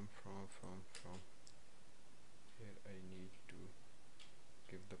here. I need to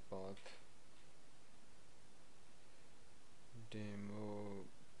give the path demo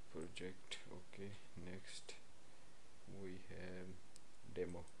project. Okay, next we have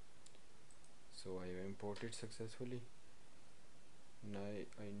demo. So I have imported successfully. Now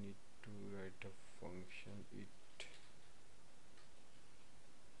I need to write a function it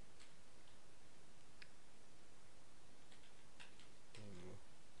demo.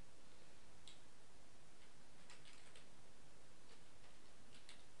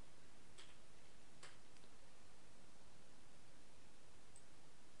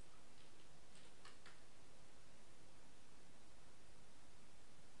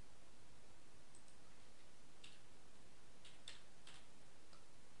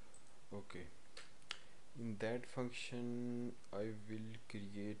 Okay, that function I will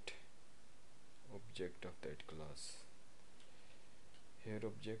create object of that class. Here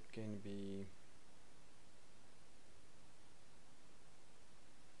object can be,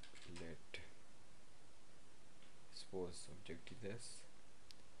 let suppose object is s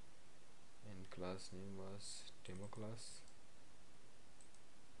and class name was demo class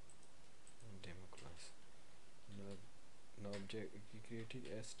and demo class. Now object created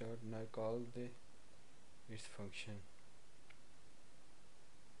s dot, now call the its function.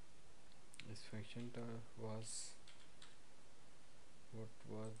 This function was, what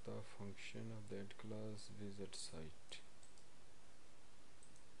was the function of that class? Visit site.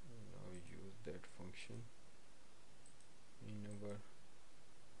 Now use that function in our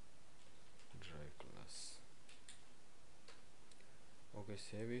drive class. Okay,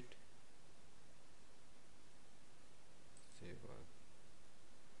 save it. Save all.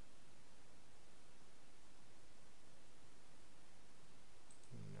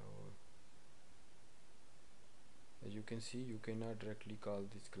 Now as you can see, you cannot directly call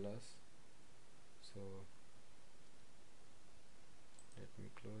this class, so let me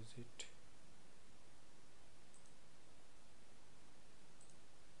close it.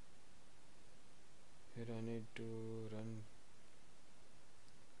 Here I need to run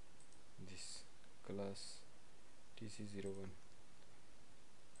this class tc01.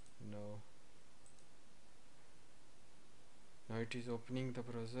 Now it is opening the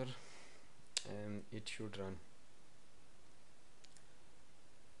browser and it should run.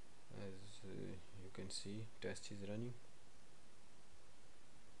 As you can see, test is running.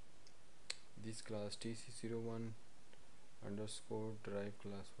 This class tc01 underscore drive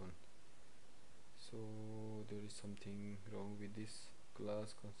class 1. So there is something wrong with this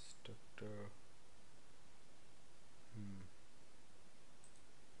class constructor.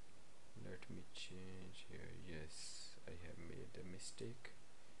 Let me change here. Yes, I have made a mistake.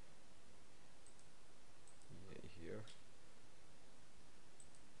 Yeah, here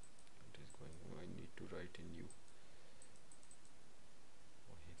it is going on. I need to write a new.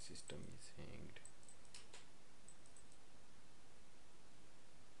 Oh, his system is hanged.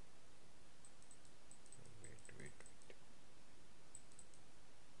 Wait.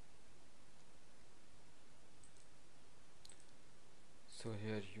 So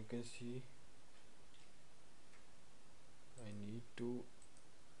here you can see I need to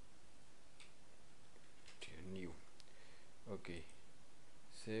new. Okay,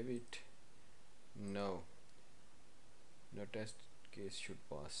 save it. Now test case should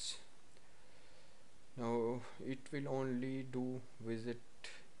pass. Now it will only do visit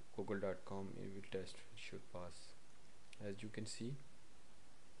google.com. It will test, it should pass. As you can see,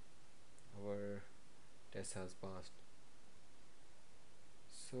 our test has passed.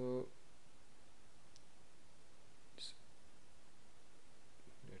 So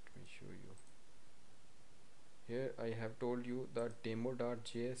let me show you. Here I have told you that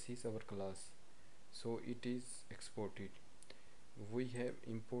demo.js is our class, so it is exported. We have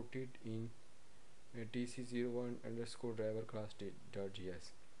imported in tc01 underscore driver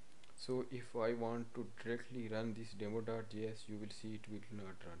class.js. So if I want to directly run this demo.js, you will see it will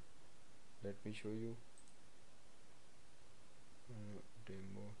not run. Let me show you.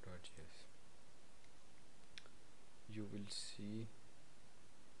 Demo.js, you will see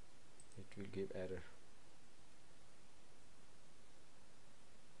it will give error.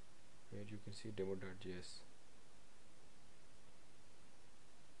 Where you can see demo.js.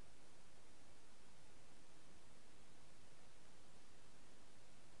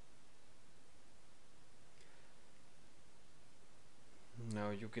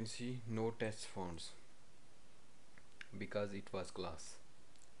 Now you can see no test found because it was class.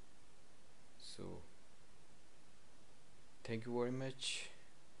 So thank you very much.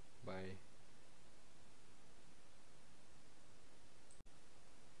 Bye.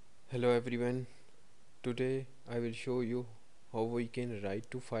 Hello everyone. Today I will show you how we can write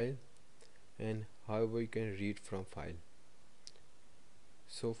to file and how we can read from file.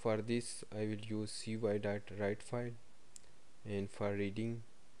 So for this I will use cy.write file, and for reading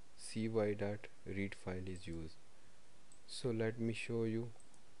cy.read file is used. So let me show you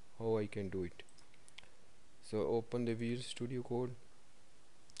how I can do it. So open the Visual Studio Code.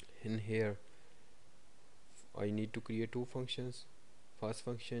 In here I need to create two functions. First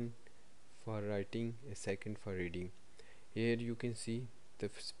function for writing, a second for reading. Here you can see the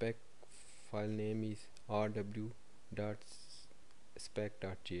spec file name is rw.spec.js.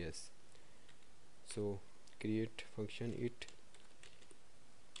 so create function it.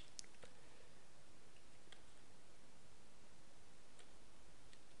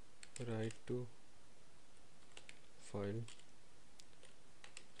 Write to file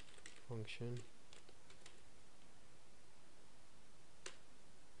function.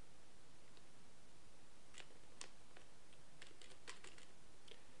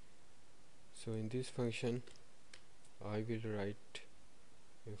 So in this function I will write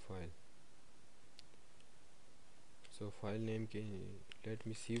a file. So file name let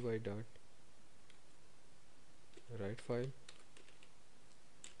me cy dot write file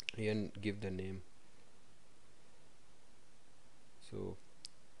and give the name. So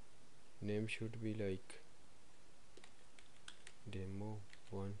name should be like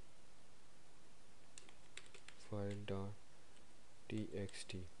demo1 file dot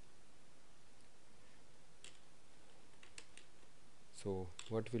txt. So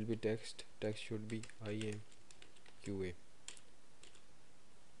what will be text? Text should be IMQA.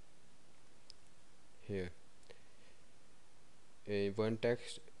 Here one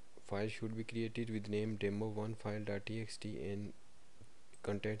text file should be created with name demo1 file.txt and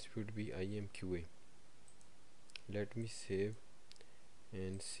contents should be IMQA. Let me save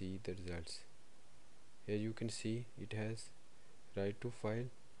and see the results. Here you can see it has write to file,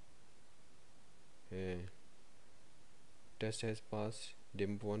 test has passed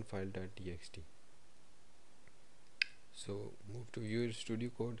demo1 file.txt. So move to Visual Studio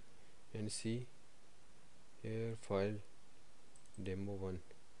Code and see here file demo1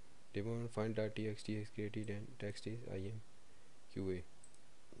 file.txt is created and text is IMQA.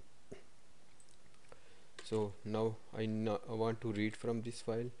 So now I want to read from this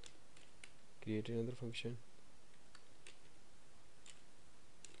file. Create another function,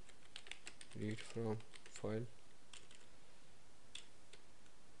 read from file.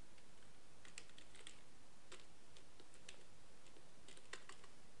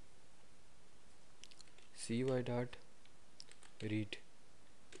 cy dot read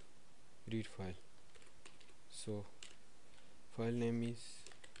file. So file name is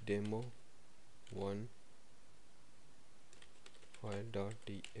demo1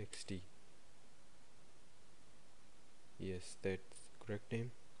 file.txt. Yes, that's correct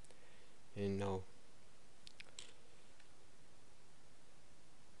name. And now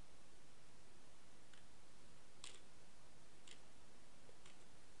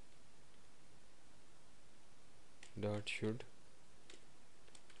dot should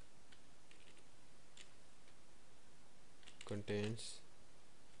contains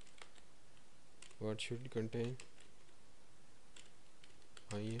what should contain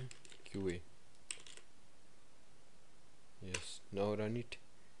IMQA. Yes, now run it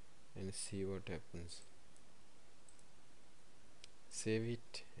and see what happens. Save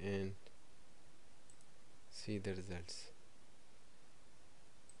it and see the results.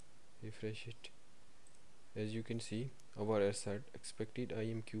 Refresh it. As you can see, our assert expected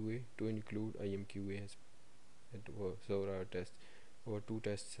IMQA to include IMQA has so our two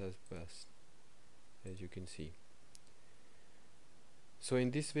tests has passed, as you can see. So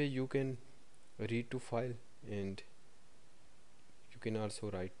in this way you can read to file and you can also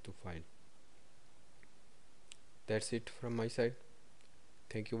write to file. That's it from my side.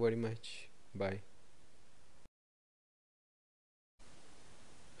 Thank you very much. Bye.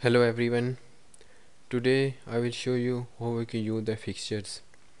 Hello everyone. Today I will show you how we can use the fixtures.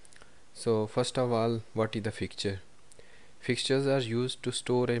 So first of all, what is the fixture? Fixtures are used to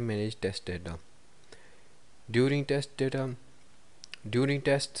store and manage test data. During tests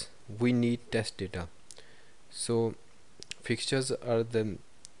we need test data. So fixtures are the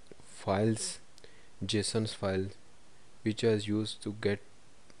files, JSON files, which are used to get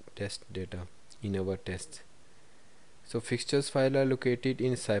test data in our tests. So fixtures file are located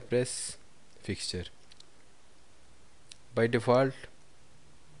in Cypress fixture. By default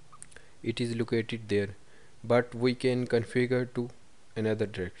it is located there, but we can configure to another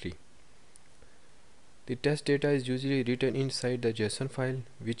directory. The test data is usually written inside the JSON file,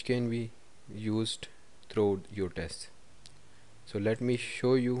 which can be used throughout your tests. So let me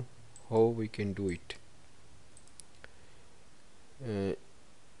show you how we can do it.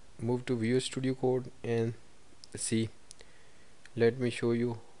 Move to Visual Studio Code and see. Let me show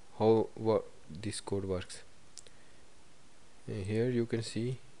you how this code works. Here you can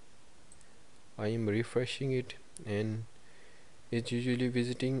see I am refreshing it, and it's usually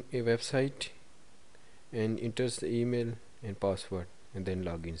visiting a website and enters the email and password and then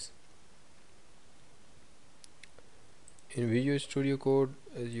logins. In Visual Studio Code,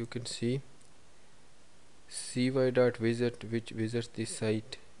 as you can see, cy.visit which visits this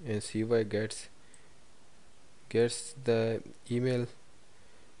site, and cy gets the email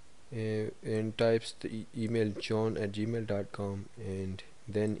and types the email john@gmail.com, and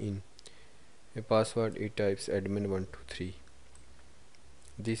then in a password, it types admin123.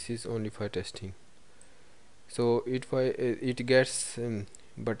 This is only for testing. So it gets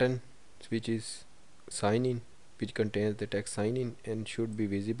button which is sign in, which contains the text sign in and should be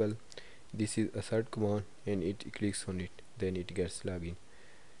visible. This is assert command and it clicks on it, then it gets login.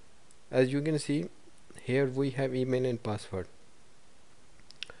 As you can see here, we have email and password.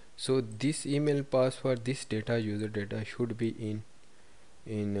 So this email, password, this data, user data, should be in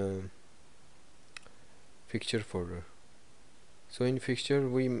fixture folder. So in fixture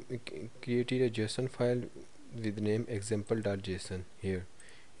we created a JSON file with name example.json. Here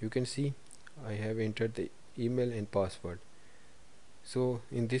you can see I have entered the email and password. So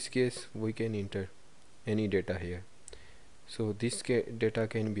in this case we can enter any data here. So this data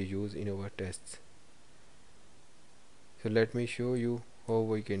can be used in our tests. So let me show you how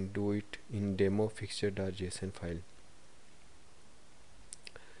we can do it in demo fixture.json file.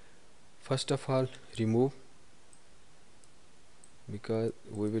 First of all, remove, because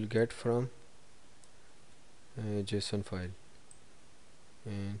we will get from JSON file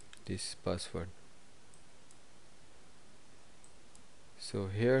and this password. So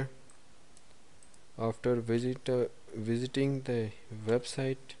here, after visiting the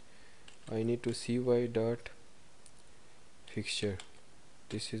website, I need to cy.fixture.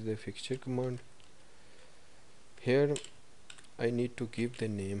 This is the fixture command. Here I need to give the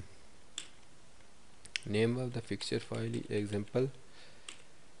name of the fixture file is example,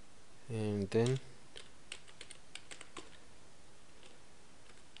 and then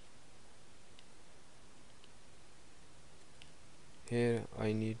here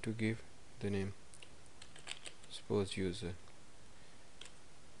I need to give the name, suppose user.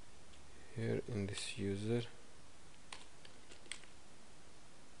 Here in this user,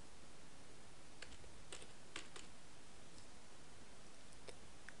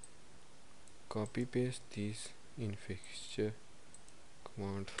 copy paste these in fixture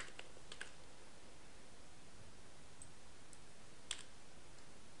command.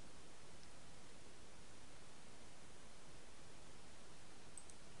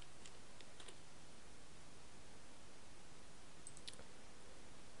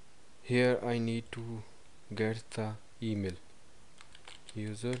 Here I need to get the email,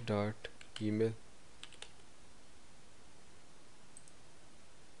 user dot email.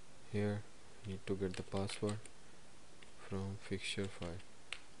 Here need to get the password from fixture file.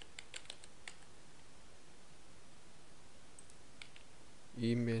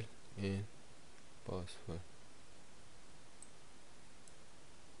 Email and password.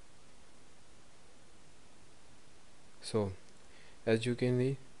 So as you can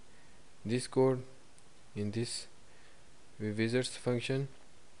see, this code in this visits function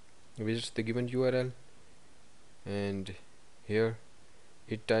visits the given URL, and here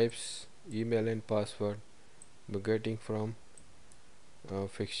it types email and password by getting from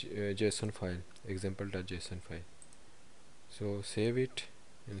JSON file, example.json file. So save it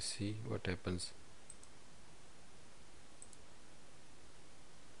and see what happens.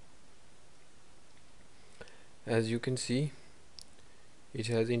 As you can see, it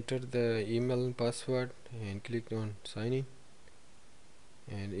has entered the email and password and clicked on sign in,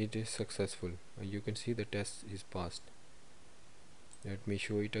 and it is successful. You can see the test is passed. Let me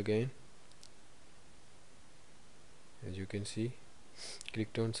show it again. As you can see,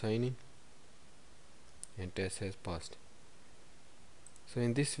 clicked on sign in and test has passed. So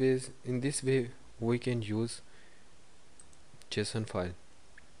in this way we can use JSON file.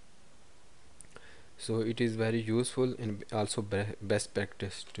 So it is very useful and also best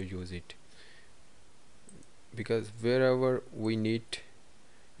practice to use it, because wherever we need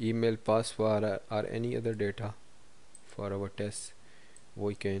email, password or any other data for our tests,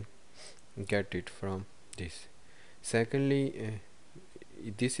 we can get it from this. Secondly,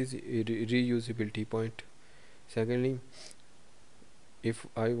 this is a reusability point. Secondly, if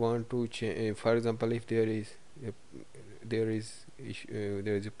I want to change, for example, if there is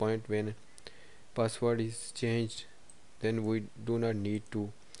a point when password is changed, then we do not need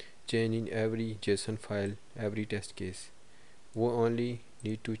to change in every JSON file, every test case. We only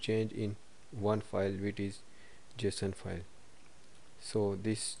need to change in one file, which is JSON file. So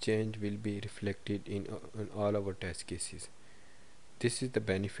this change will be reflected in all our test cases. This is the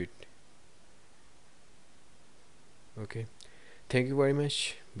benefit. Okay, thank you very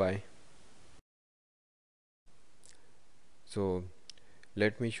much. Bye. So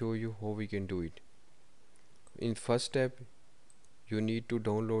let me show you how we can do it. In first step, you need to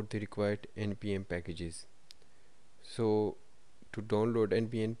download the required npm packages. So to download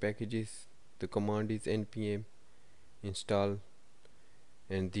npm packages, the command is npm install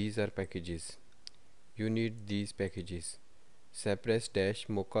and these are packages. You need these packages: Cypress dash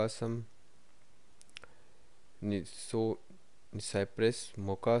Mocha some. So Cypress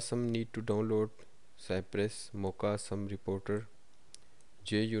Mocha some need to download Cypress Mocha some reporter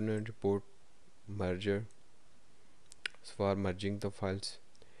JUnit report merger for merging the files,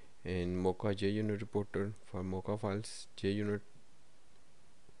 and Mocha JUnit reporter for Mocha files JUnit.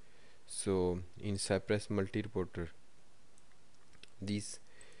 So in Cypress multi reporter, these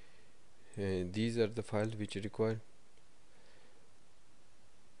these are the files which require.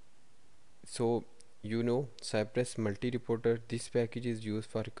 So Cypress multi reporter, this package is used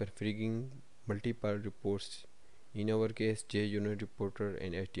for configuring multiple reports, in our case JUnit reporter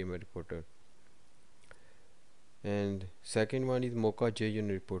and HTML reporter. And second one is Mocha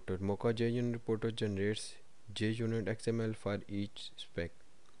JUnit reporter. Mocha JUnit reporter generates JUnit XML for each spec.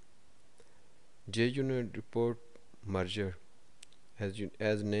 JUnit report merger,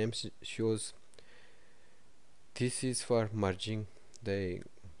 as name shows, this is for merging the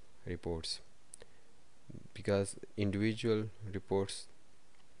reports, because individual reports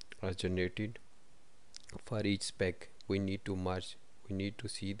are generated for each spec. We need to merge, we need to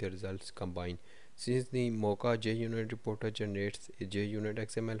see the results combined. Since the Mocha JUnit reporter generates a JUnit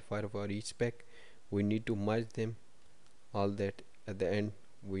XML file for each spec, we need to merge them all, that at the end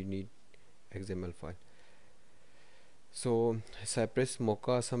we need XML file. So Cypress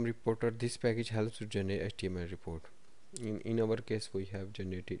Mocha some reporter, this package helps to generate HTML report. In our case we have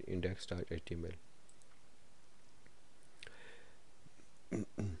generated index.html.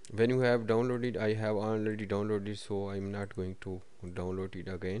 When you have downloaded, I have already downloaded, so I'm not going to download it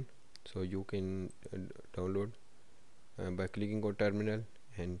again. So you can download by clicking on terminal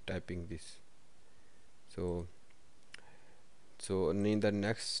and typing this. So in the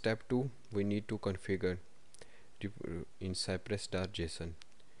next step 2, we need to configure in cypress.json.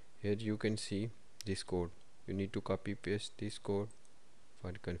 Here you can see this code. You need to copy paste this code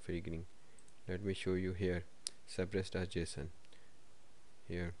for configuring. Let me show you here. Cypress.json.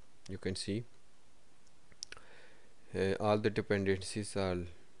 Here you can see all the dependencies are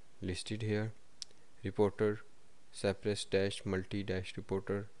listed here. Reporter Cypress dash multi dash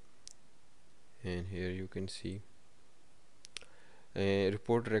reporter, and here you can see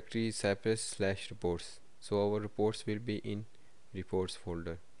report directory Cypress slash reports. So our reports will be in reports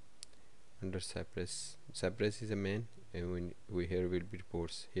folder under Cypress. Cypress is a main, and when we here will be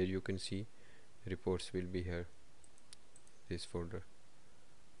reports. Here you can see reports will be here, this folder.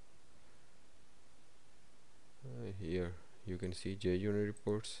 Here you can see JUnit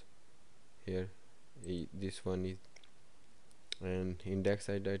reports. Here this one is an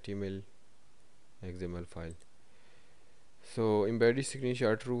index.html XML file. So embedded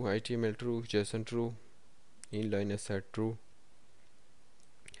screenshot true, HTML true, JSON true, inline asset true,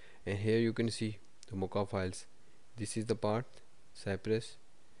 and here you can see the Mocha files. This is the part Cypress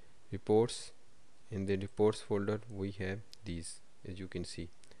reports. In the reports folder we have these, as you can see.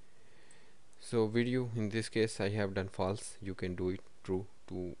 So video, in this case I have done false, you can do it true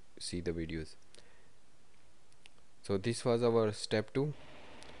to see the videos. So this was our step 2.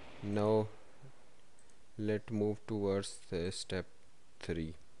 Now let's move towards the step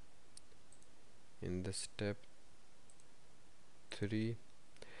 3. In the step 3,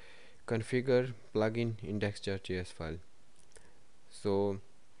 configure plugin index.js file. So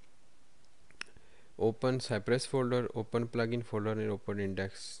open Cypress folder, open plugin folder, and open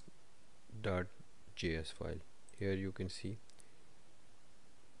index.js file. Here you can see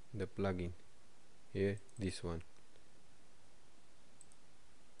the plugin. Here this one.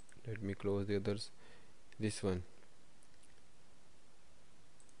 Let me close the others. This one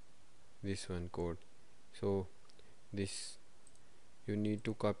code. So this, you need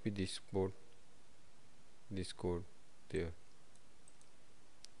to copy this code there.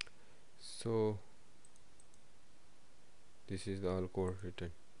 So this is the all code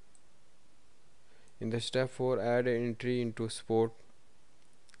written. In the step 4, add an entry into support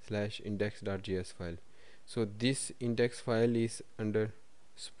 / index.js file. So this index file is under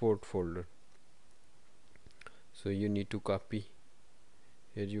support folder, so you need to copy.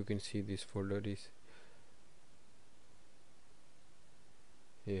 Here you can see this folder is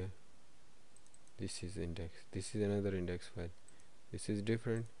here. This is index, this is another index file, this is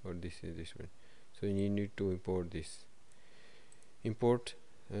different, or this is different. So you need to import this. Import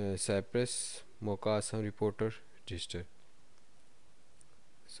Cypress Mocha some reporter register.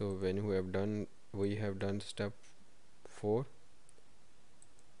 So when we have done step 4.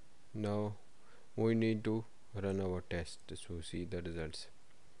 Now we need to run our test to see the results.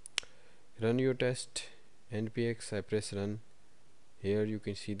 Run your test npx cypress run. Here you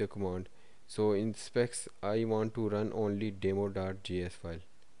can see the command. So in specs I want to run only demo.js file,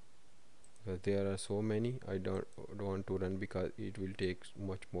 but there are so many I don't want to run because it will take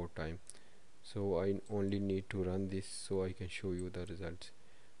much more time. So I only need to run this so I can show you the results.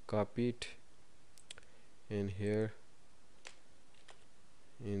 Copy it, and here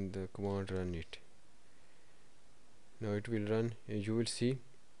in the command run it. Now it will run, and you will see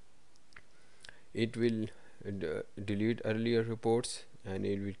it will delete earlier reports and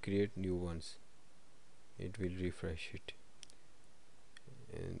it will create new ones. It will refresh it,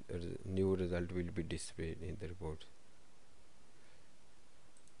 and a new result will be displayed in the report.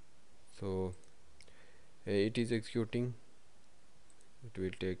 So it is executing. It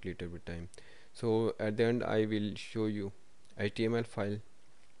will take little bit time. So at the end I will show you HTML file.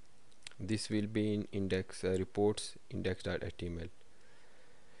 This will be in index reports index.html.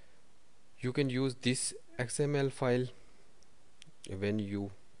 You can use this XML file when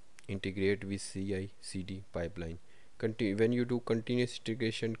you integrate with CI/CD pipeline. When you do continuous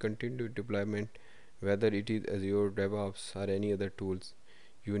integration, continuous deployment, whether it is Azure DevOps or any other tools,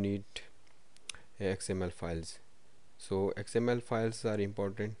 you need XML files. So XML files are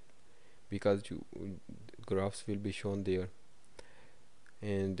important because graphs will be shown there,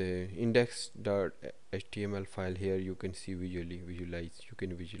 and index.html file, here you can see visualize. You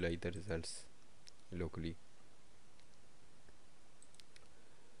can visualize the results locally.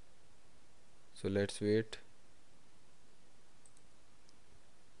 So let's wait.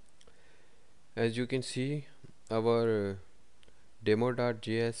 As you can see, our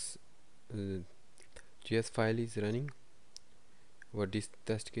demo.js JS file is running. What this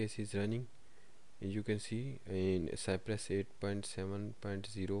test case is running. You can see in Cypress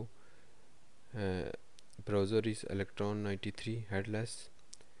 8.7.0 browser is Electron 93 headless,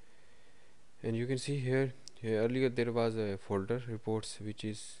 and you can see here earlier there was a folder reports which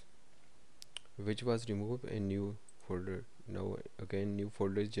was removed, and new folder. Now again new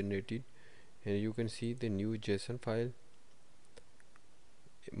folder is generated, and you can see the new JSON file.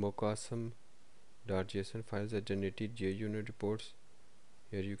 Mocha.json files are generated. JUnit reports.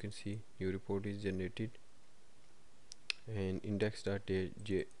 Here you can see new report is generated, and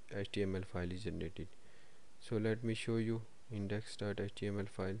index.html file is generated. So let me show you index.html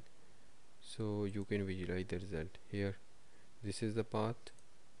file so you can visualize the result. Here this is the path.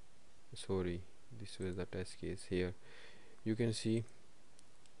 Sorry, this was the test case. Here you can see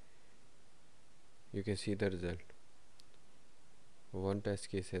the result. One test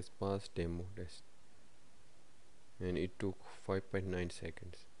case has passed demo test, and it took 5.9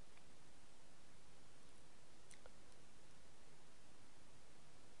 seconds.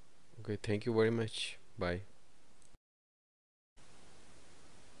 Okay, thank you very much. Bye.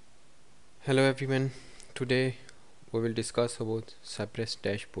 Hello everyone. Today we will discuss about Cypress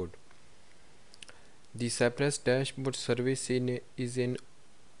dashboard. The Cypress dashboard service is an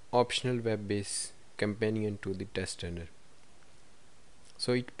optional web-based companion to the test runner.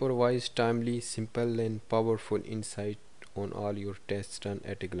 So it provides timely, simple and powerful insight on all your tests run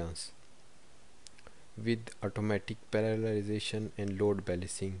at a glance. With automatic parallelization and load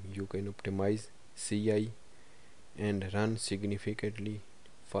balancing, you can optimize CI and run significantly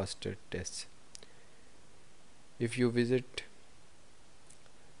faster tests. If you visit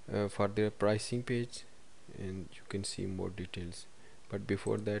for their pricing page, and you can see more details, but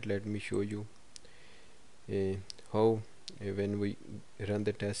before that let me show you how when we run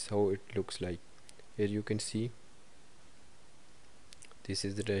the test, how it looks like. Here you can see this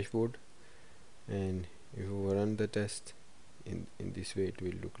is the dashboard, and if you run the test in this way, it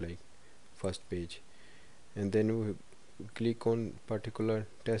will look like first page, and then we click on particular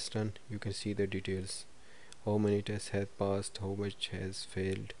test run. You can see the details, how many tests have passed, how much has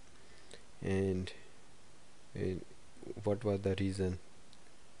failed, and what was the reason.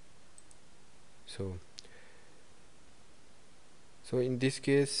 So in this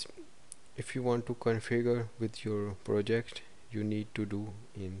case, if you want to configure with your project, you need to do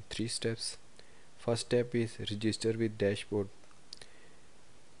in 3 steps. First step is register with dashboard.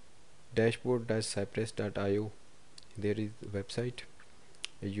 Dashboard.cypress.io. There is a website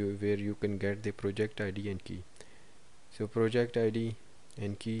where you can get the project ID and key. So project ID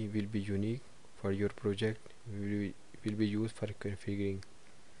and key will be unique for your project, will be used for configuring.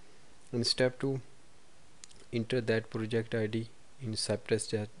 In step 2, enter that project ID in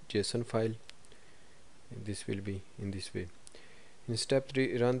Cypress.json file. This will be in this way. In step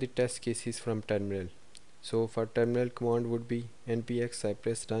 3, run the test cases from terminal. So for terminal, command would be npx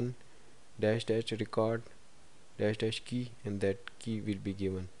cypress run -- record -- key, and that key will be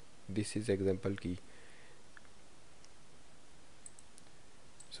given. This is example key.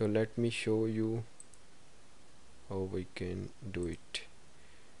 So let me show you how we can do it.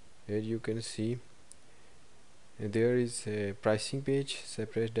 Here you can see there is a pricing page,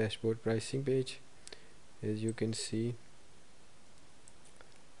 Cypress dashboard pricing page. As you can see,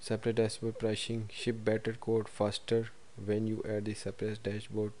 Cypress dashboard pricing: ship better code faster when you add the Cypress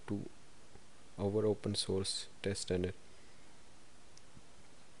dashboard to our open source test runner.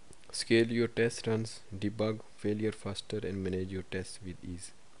 Scale your test runs, debug failure faster, and manage your tests with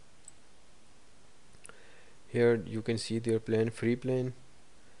ease. Here you can see their plan. Free plan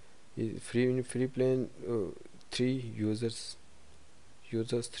is free plan. 3 users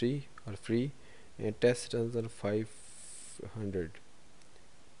 3 are free, and test runs are 500.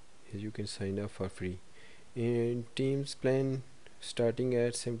 Here you can sign up for free. And teams plan starting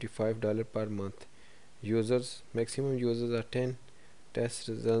at $75 per month. Users maximum users are 10. Test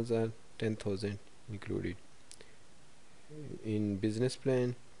results are 10,000 included. In business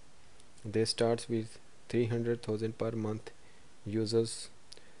plan, they starts with 300,000 per month. Users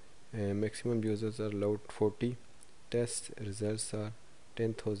maximum users are allowed 40. Test results are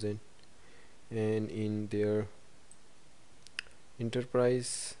 10,000. And in their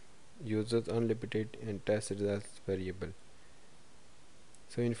enterprise, users unlimited and test results variable.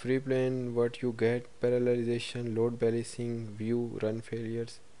 So in free plan, what you get: parallelization, load balancing, view, run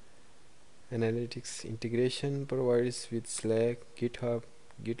failures, analytics integration provides with Slack, GitHub,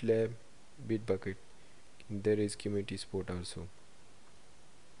 GitLab, Bitbucket. There is community support also.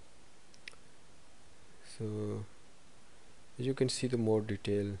 So as you can see the more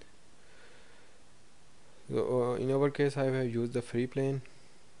detail. So, in our case I have used the free plan.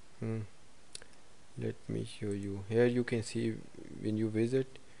 Let me show you. Here you can see when you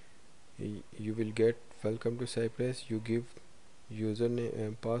visit, you will get welcome to Cypress. You give username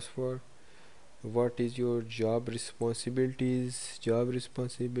and password. What is your job responsibilities? Job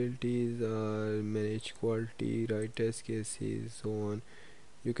responsibilities are manage quality, write test cases, so on.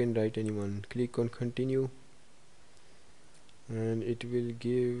 You can write anyone. Click on continue, and it will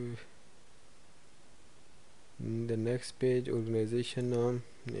give the next page: organization name,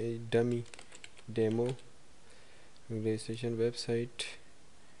 a dummy demo, organization website.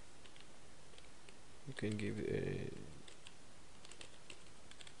 You can give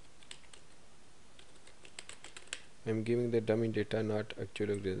I'm giving the dummy data, not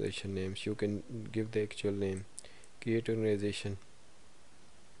actual organization names. You can give the actual name. Create organization.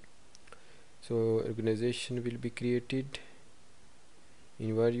 So organization will be created.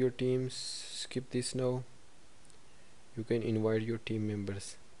 Invite your teams. Skip this now. You can invite your team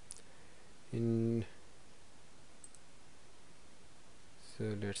members. So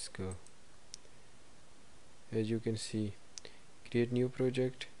let's go. As you can see, create new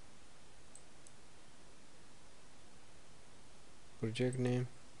project. Project name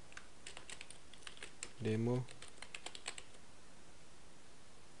demo.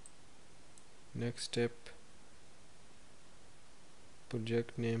 Next step: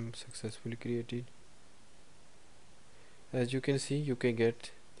 project name successfully created. As you can see, you can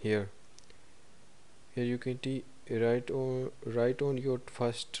get here you can write on your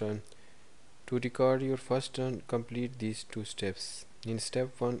first run. To record your first run, complete these 2 steps. In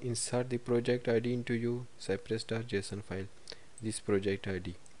step 1, insert the project ID into your cypress.json file. This project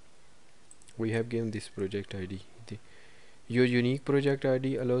ID, we have given this project ID. Your unique project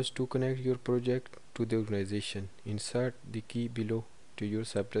ID allows to connect your project to the organization. Insert the key below to your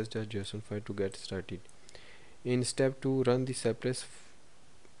cypress.json file to get started. In step 2, run the Cypress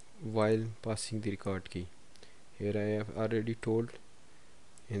while passing the record key. Here I have already told,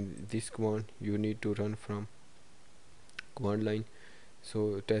 in this command you need to run from command line,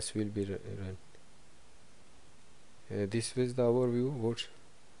 so test will be run. This was the overview about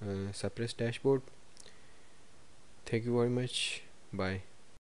Cypress dashboard. Thank you very much. Bye.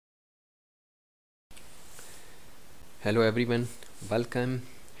 Hello everyone, welcome.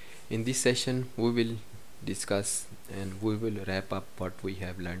 In this session we will discuss and we will wrap up what we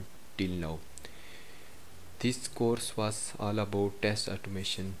have learned till now. This course was all about test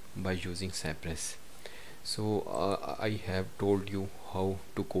automation by using Cypress. So I have told you how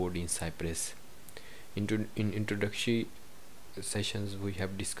to code in Cypress. In introductory sessions we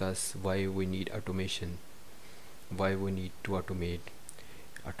have discussed why we need automation, why we need to automate,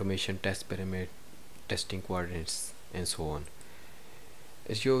 automation test parameter, testing coordinates, and so on.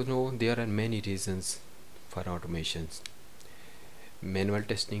 As you know, there are many reasons for automations. Manual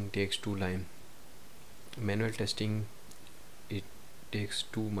testing takes too long. Manual testing, it takes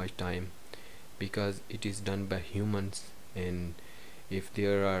too much time because it is done by humans, and if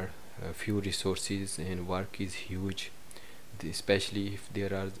there are few resources and work is huge, especially if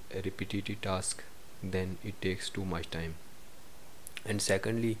there are repetitive tasks, then it takes too much time. And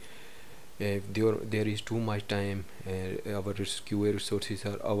secondly, if there is too much time, our QA resources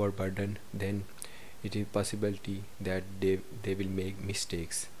are overburdened, then it is possibility that they will make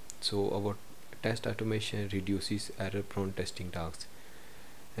mistakes. So our test automation reduces error prone testing tasks.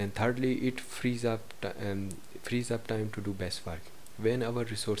 And thirdly, it frees up time to do best work. When our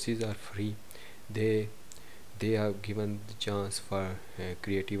resources are free, they they are given the chance for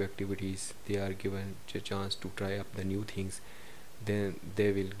creative activities, they are given a chance to try up the new things, then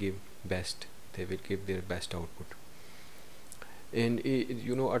they will give their best output. And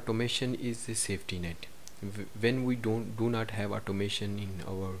automation is a safety net. When we do not have automation in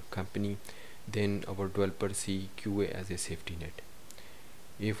our company, then our developers see QA as a safety net.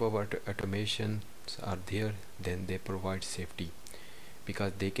 If our automations are there, then they provide safety,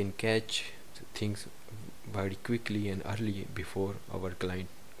 because they can catch things very quickly and early before our client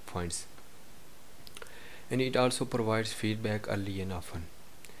finds. And it also provides feedback early and often,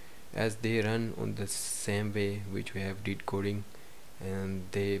 as they run on the same way which we have did coding, and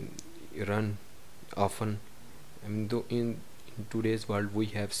they run often. Though in today's world we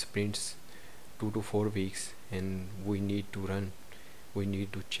have sprints 2 to 4 weeks, and we need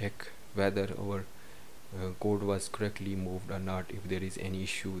to check whether our code was correctly moved or not. If there is any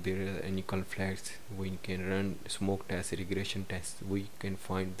issue, there are any conflicts, we can run smoke tests, regression tests, we can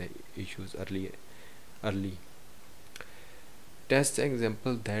find the issues early. Test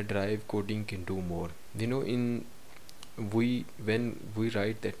example that drive coding can do more. In we when we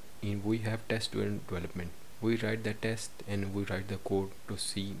write that in we have test driven development, we write the test and we write the code to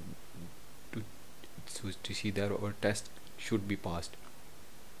see to see that our test should be passed.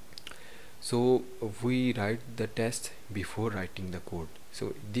 So we write the test before writing the code.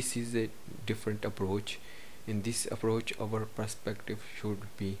 So this is a different approach. In this approach, our perspective should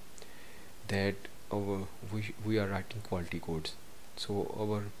be that we are writing quality codes. So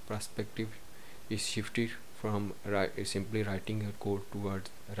our perspective is shifted from simply writing a code towards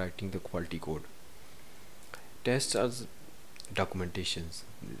writing the quality code. Tests are documentations,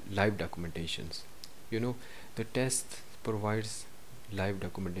 live documentations. The test provides live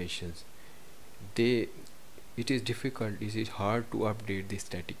documentations. It is hard to update the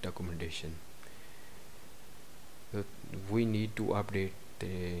static documentation. We need to update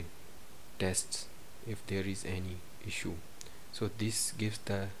the tests if there is any issue. So this gives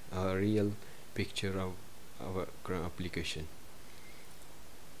the real picture of our application.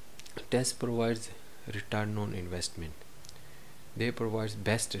 Test provides return on investment. They provide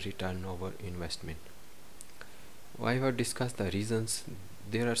best return over investment. I have discussed the reasons.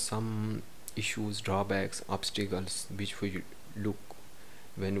 There are some issues, drawbacks, obstacles which we look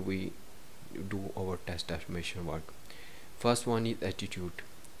when we do our test automation work. First one is attitude.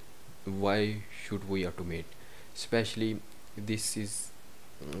 Why should we automate? Especially this is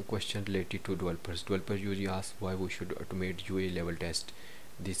a question related to developers. Developers usually ask why we should automate UA level test.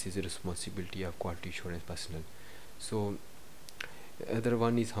 This is a responsibility of quality assurance personnel. So other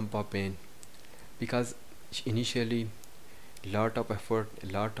one is hump of pain, because initially lot of effort,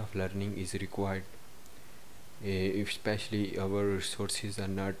 lot of learning is required, especially our resources are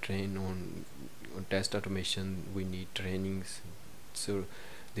not trained on test automation. We need trainings, so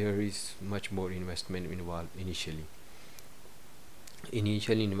there is much more investment involved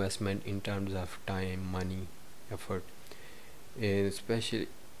initial investment in terms of time, money, effort. Especially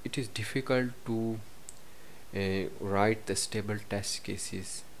it is difficult to write the stable test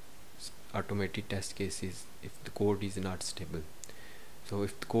cases, automated test cases, if the code is not stable. So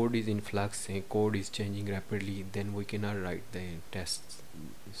if the code is in flux and code is changing rapidly, then we cannot write the tests,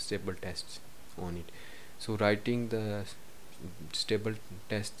 stable tests on it. So writing the stable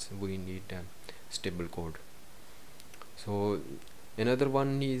tests, we need stable code. So another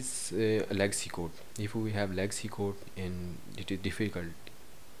one is legacy code. If we have legacy code, and it is difficult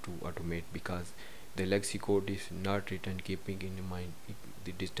to automate, because the legacy code is not written keeping in mind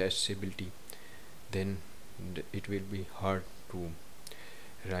the testability, then it will be hard to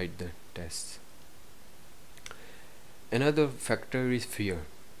write the tests. Another factor is fear.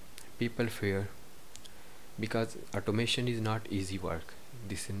 People fear, because automation is not easy work.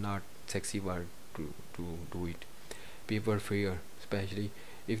 This is not sexy work to do it. People fear, especially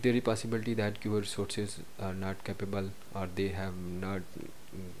if there is possibility that your resources are not capable, or they have not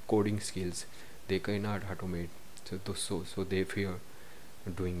coding skills, they cannot automate. So they fear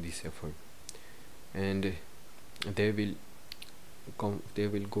doing this effort, and they will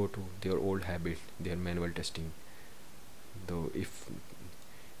go to their old habit, their manual testing. Though if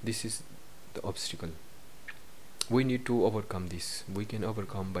this is the obstacle. we need to overcome this. We can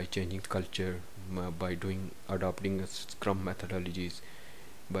overcome by changing culture, by adopting scrum methodologies,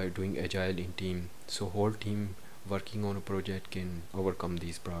 by doing agile in team, so whole team working on a project can overcome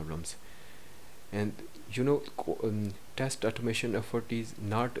these problems. And test automation effort is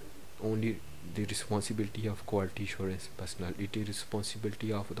not only the responsibility of quality assurance personnel, it is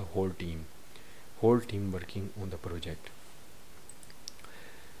responsibility of the whole team working on the project.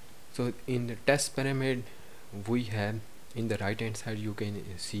 So in the test pyramid, we have in the right hand side you can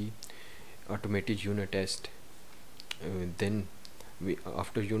see automated unit test. Then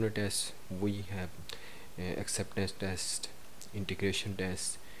after unit tests we have acceptance test, integration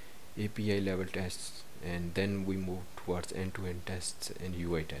tests, API level tests, and then we move towards end-to-end tests and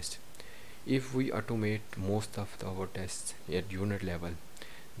UI tests. If we automate most of our tests at unit level,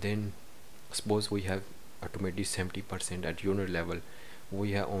 then suppose we have automated 70% at unit level,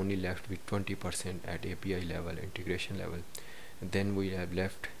 we have only left with 20% at API level, integration level, then we have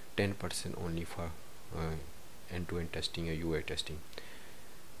left 10% only for end-to-end testing or UI testing.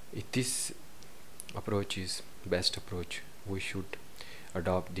 If this approach is best approach, we should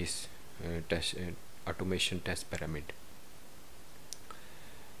adopt this automation test pyramid.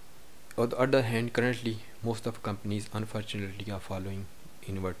 On the other hand, currently most of companies unfortunately are following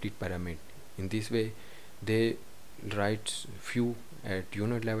inverted pyramid. In this way, they write few at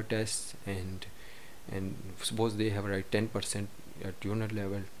unit level tests, and suppose they have write 10% at unit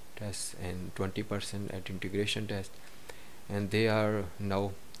level tests and 20% at integration test, and they are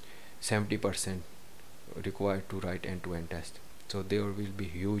now 70% required to write end-to-end test. So there will be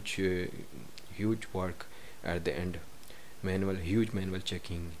huge work at the end, huge manual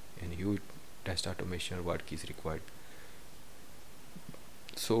checking and huge test automation work is required.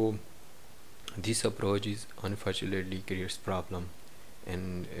 So this approach is unfortunately creates problem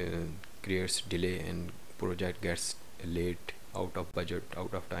and creates delay, and project gets late, out of budget,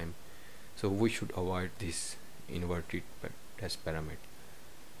 out of time. So we should avoid this inverted test pyramid.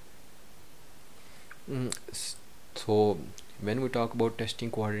 So when we talk about testing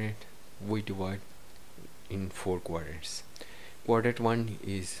quadrant, we divide in 4 quadrants. Quadrant 1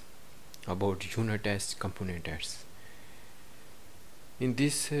 is about unit tests, component tests. In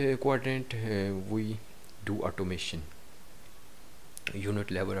this quadrant we do automation, unit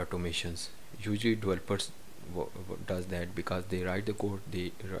level automations. Usually developers does that because they write the code,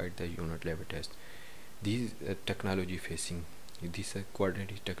 they write the unit level test. This technology facing, this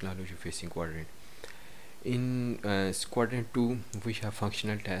quadrant is technology facing quadrant. In quadrant 2 we have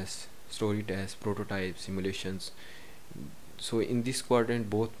functional tests, story tests, prototypes, simulations. So in this quadrant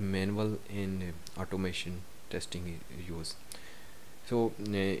both manual and automation testing is used. So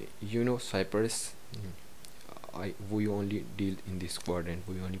Cypress, we only deal in this quadrant,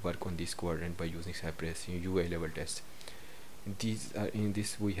 we only work on this quadrant by using Cypress UI level tests. These are in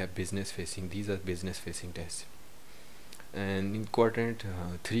this we have business facing, these are business facing tests. And in quadrant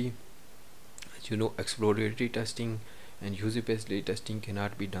 3, exploratory testing and user-based testing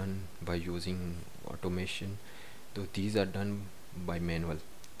cannot be done by using automation, though these are done by manual.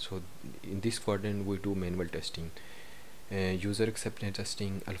 So in this quadrant we do manual testing. User acceptance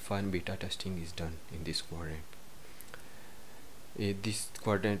testing, alpha and beta testing is done in this quadrant. This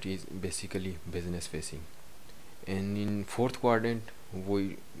quadrant is basically business facing. And in 4th quadrant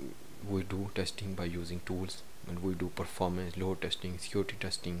we do testing by using tools, and we do performance, load testing, security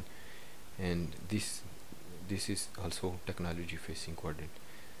testing, and this is also technology facing quadrant.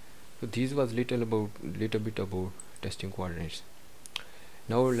 So this was little bit about testing quadrants.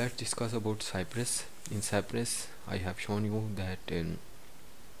 Now let's discuss about Cypress. In Cypress I have shown you that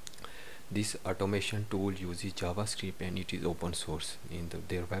this automation tool uses JavaScript and it is open source.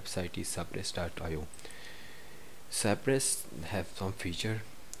 Their website is cypress.io. Cypress have some feature.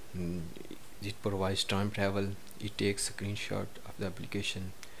 It provides time travel, it takes a screenshot of the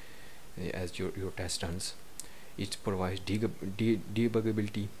application as your test runs. It provides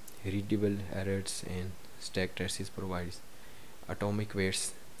debuggability, readable errors, and stack traces. Provides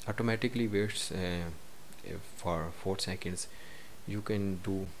automatically waits for 4 seconds. You can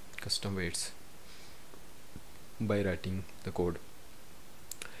do custom waits by writing the code.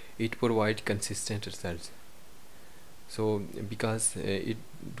 It provides consistent results. So because it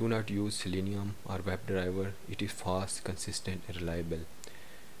do not use Selenium or WebDriver, it is fast, consistent, and reliable.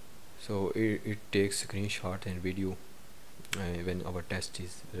 So it takes screenshot and video when our test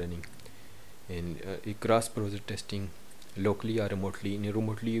is running. And cross browser testing, locally or remotely. In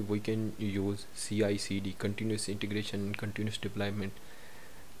remotely we can use CI/CD, continuous integration and continuous deployment,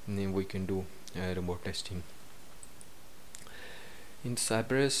 and then we can do remote testing. In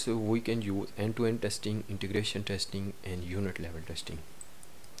Cypress, we can use end-to-end testing, integration testing, and unit level testing.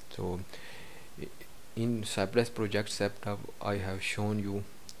 So in Cypress project setup, I have shown you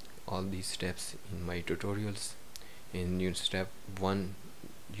all these steps in my tutorials. In step 1,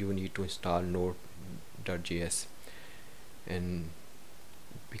 you need to install node.js, and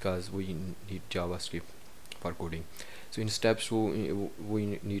because we need JavaScript for coding. So in step 2,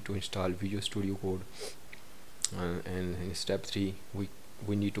 we need to install Visual Studio Code, and in step 3,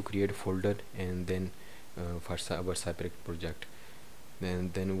 we need to create a folder, and then for our Cypress project,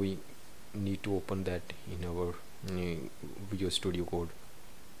 then we need to open that in our Visual Studio Code,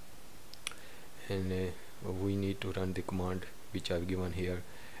 and we need to run the command which I've given here.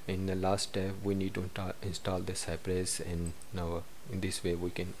 In the last step, we need to install the Cypress, and now in this way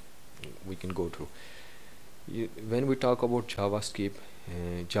we can go through. When we talk about JavaScript,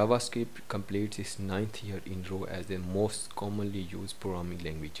 JavaScript completes its 9th year in row as the most commonly used programming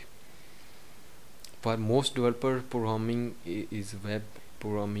language. For most developers, programming is web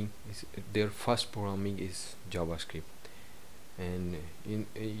programming. Their first programming is JavaScript. And in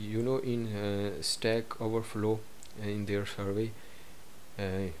in Stack Overflow, in their survey,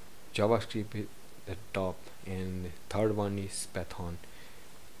 JavaScript is the top, and third one is Python.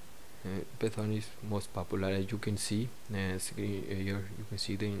 Python is most popular. As you can see here, you can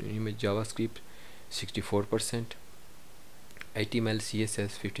see the image. JavaScript 64%, HTML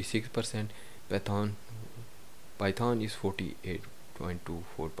CSS 56%, Python is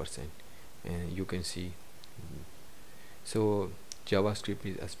 48.24%, and you can see. So JavaScript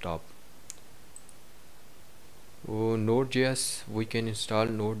is as top. Node.js, we can install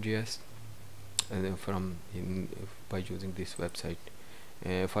Node.js by using this website.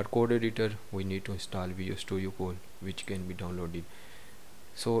 For code editor, we need to install Visual Studio Code, which can be downloaded.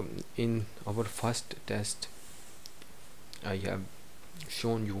 So in our first test, I have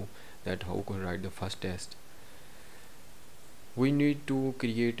shown you that how to write the first test. We need to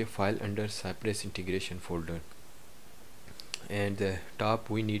create a file under Cypress integration folder, and the top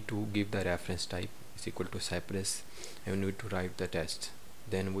we need to give the reference type is equal to Cypress, and we need to write the test.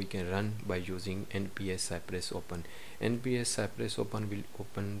 Then we can run by using nps Cypress open. Nps Cypress open will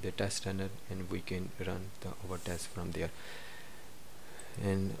open the test runner, and we can run our test from there.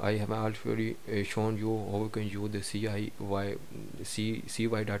 And I have already shown you how we can use the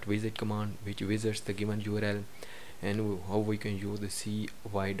cy.visit command, which visits the given URL, and how we can use the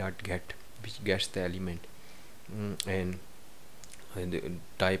cy.get, which gets the element, and the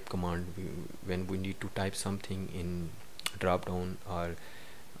type command when we need to type something in drop down or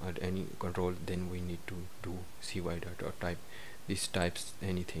any control, then we need to do cy.type. This types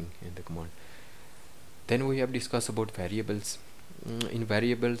anything in the command. Then we have discussed about variables. In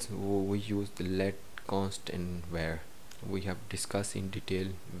variables, we use the let, const, and var. We have discussed in detail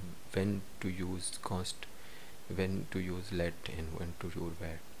when to use const, when to use let, and when to use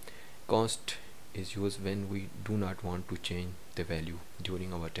var. Const is used when we do not want to change the value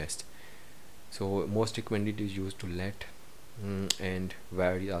during our test. So most recommended is used to let, and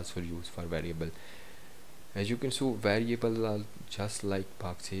var is also used for variable. As you can see, variables are just like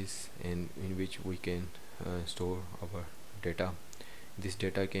boxes, and in which we can store our data. This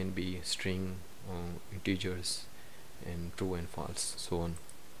data can be string, integers, and true and false, so on.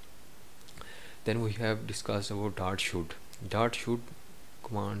 Then we have discussed about dart should. Dart should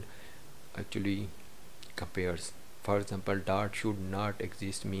command actually compares. For example, dart should not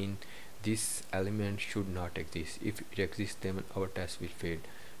exist mean this element should not exist. If it exists, then our test will fail.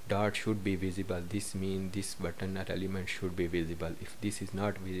 Dart should be visible. This means this button or element should be visible. If this is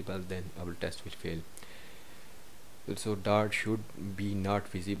not visible, then our test will fail. So dart should be not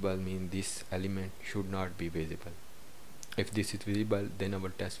visible mean this element should not be visible. If this is visible, then our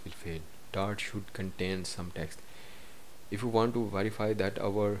test will fail. Dart should contain some text. If you want to verify that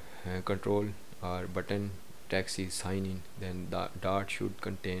our control or button text is sign in, then the dart should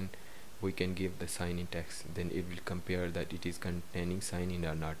contain, we can give the sign in text, then it will compare that it is containing sign in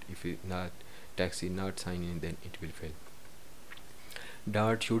or not. If it not text is not sign in, then it will fail.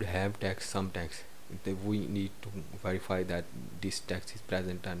 Dart should have text, some text. If we need to verify that this text is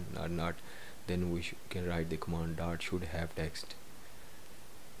present or not, then we can write the command dart should have text,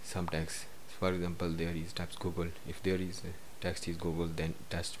 some text. For example, there is text Google. If there is text is Google, then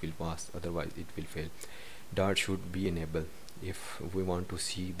test will pass, otherwise it will fail. Dart should be enabled. If we want to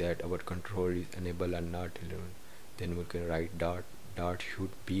see that our control is enabled or not, then we can write dart should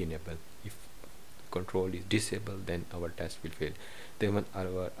be enabled. If control is disabled, then our test will fail. Then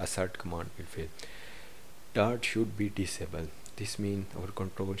our assert command will fail. Dart should be disabled. This means our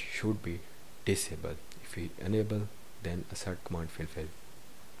control should be disabled. If we enable, then assert command will fail.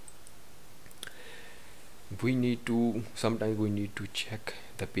 Sometimes we need to check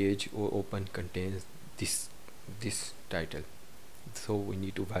the page or open contains this title, so we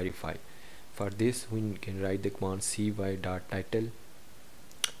need to verify. For this we can write the command cy.title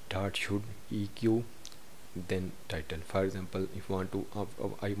should eq then title. For example, if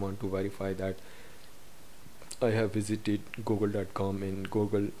I want to verify that I have visited google.com and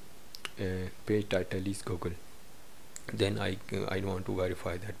Google page title is Google, then I want to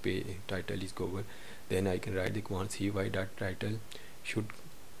verify that page title is Google, then I can write the command cy.title should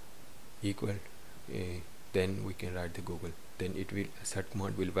equal then we can write the Google, then it will assert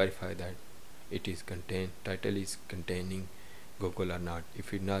command will verify that it is title is containing Google or not.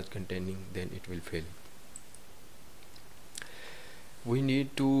 If it not containing, then it will fail. We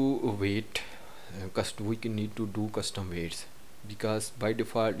need to wait, we need to do custom waits, because by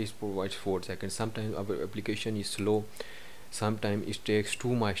default this provides 4 seconds. Sometimes our application is slow, sometimes it takes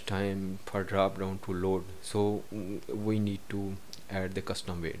too much time for drop down to load, so we need to add the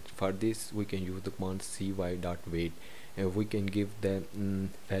custom wait. For this we can use the command cy.wait, and we can give the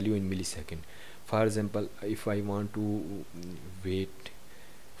value in millisecond. For example, if I want to wait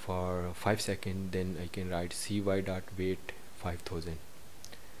for 5 seconds, then I can write cy.wait 5000,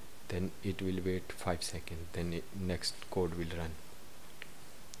 then it will wait 5 seconds, then next code will run.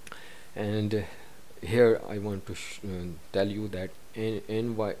 And here I want to tell you that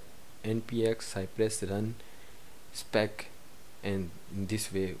npx cypress run spec, and in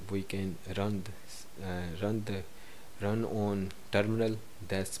this way we can run on terminal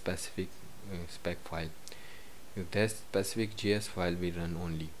that specific spec file. That specific JS file will run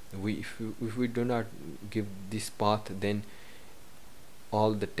only. If we do not give this path, then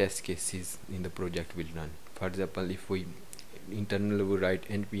all the test cases in the project will run. For example, if we internally we write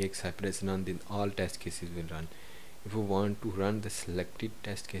npx cypress run, then all test cases will run. If we want to run the selected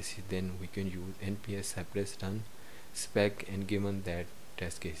test cases, then we can use npx cypress run spec and given that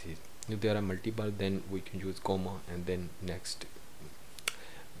test cases. If there are multiple, then we can use comma and then next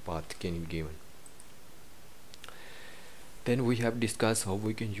path can be given. Then we have discussed how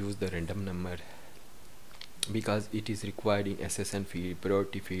we can use the random number, because it is required in SSN field,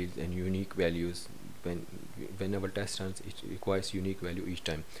 priority fields and unique values. When our test runs, it requires unique value each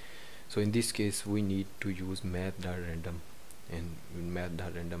time. So in this case we need to use math.random, and in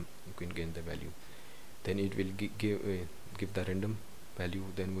math.random you can gain the value, then it will give the random value,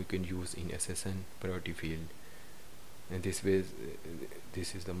 then we can use in SSN priority field, and this way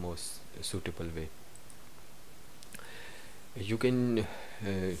this is the most suitable way. You can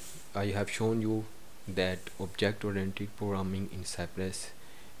I have shown you that object-oriented programming in Cypress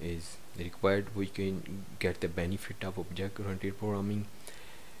is required. We can get the benefit of object-oriented programming.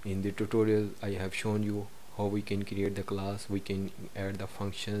 In the tutorial I have shown you how we can create the class, we can add the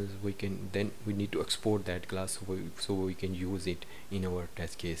functions, then we need to export that class so we can use it in our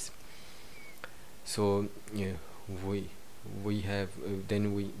test case. So yeah, we have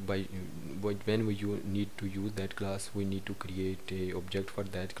then when we need to use that class, we need to create a object for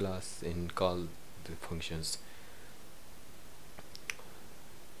that class and call the functions.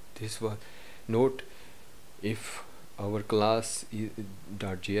 This was note, if our class is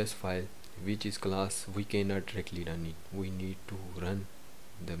 .js file, which is class, we cannot directly run it. We need to run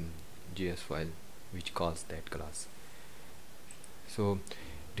the JS file which calls that class. So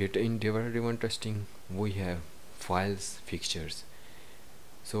in data-driven testing we have files, fixtures.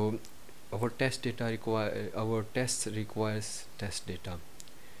 So our test requires test data.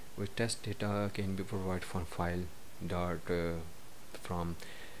 With test data can be provided from file from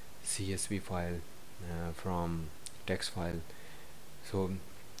CSV file, from text file. So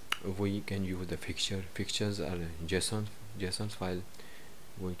we can use the fixtures are JSON file.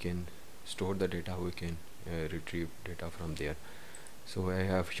 We can store the data, we can retrieve data from there. So I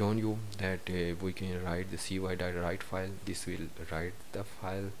have shown you that we can write the cy.write file. This will write the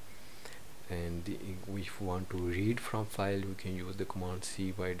file, and if we want to read from file, we can use the command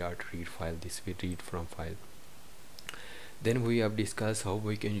cy.read file. This will read from file. Then we have discussed how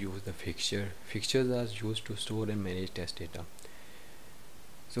we can use the fixture. Fixtures are used to store and manage test data.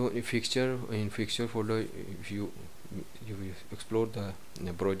 So in fixture folder, if you explore the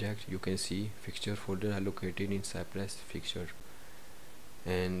project, you can see fixture folder are located in Cypress fixture,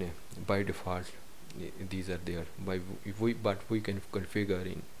 and by default these are there. But we can configure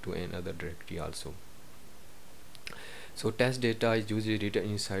into another directory also. So test data is usually written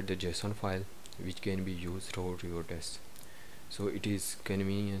inside the JSON file, which can be used throughout your test. So it is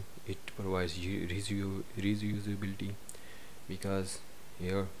convenient, it provides reusability, because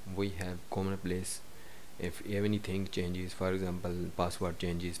here we have common place If anything changes, for example password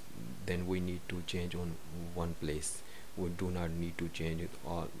changes, then we need to change on one place. We do not need to change it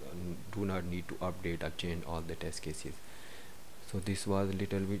all, do not need to update or change all the test cases. So this was a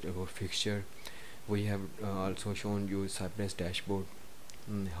little bit about fixture. We have also shown you Cypress dashboard,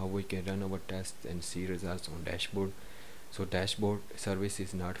 how we can run our tests and see results on dashboard. So dashboard service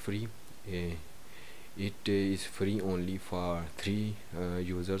is not free. It is free only for 3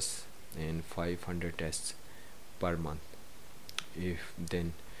 users and 500 tests per month. If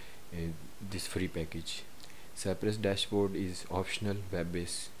then this free package. Cypress dashboard is optional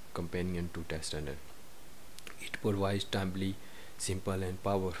web-based companion to Test Runner. It provides timely, simple and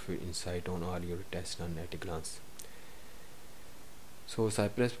powerful insight on all your tests run at a glance. So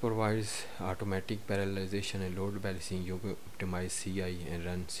Cypress provides automatic parallelization and load balancing. You can optimize CI and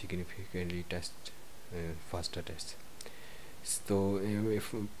run significantly faster tests. So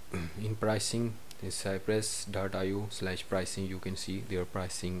if in pricing, is cypress.io/pricing, you can see their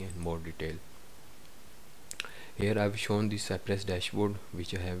pricing in more detail. Here I've shown the Cypress dashboard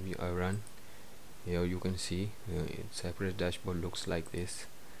which I have run. Here you can see Cypress dashboard looks like this,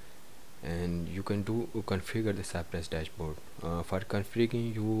 and you can configure the Cypress dashboard. For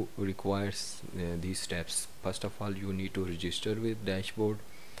configuring, you requires these steps. First of all, you need to register with dashboard.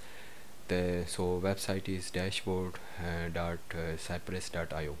 So website is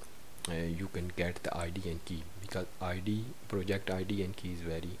dashboard.cypress.io. You can get the ID and key, because project ID and key is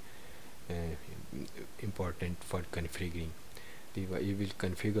very important for configuring. You will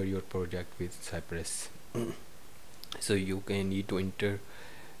configure your project with Cypress. So you can need to enter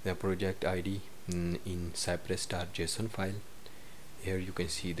the project ID in cypress.json file. Here you can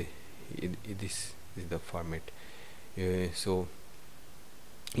see this is the format. So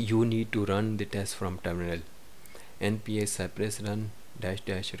you need to run the test from terminal. npm cypress run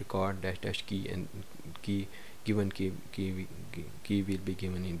 --record --key, and key will be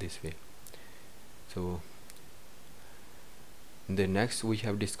given in this way. So the next we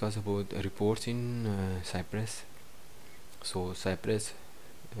have discussed about reports in Cypress. So Cypress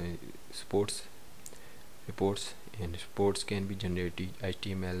supports reports, and reports can be generated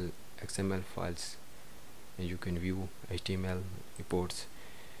HTML, XML files, and you can view HTML reports.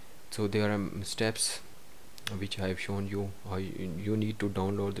 So there are steps which I have shown you. You need to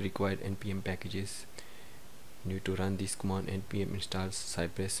download the required npm packages. You need to run this command: npm install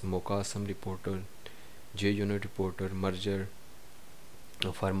Cypress Mocha some reporter, JUnit reporter merger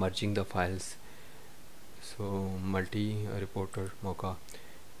for merging the files. So multi reporter Mocha.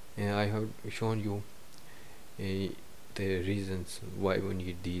 I have shown you the reasons why we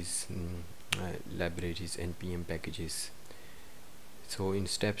need these libraries, npm packages. So in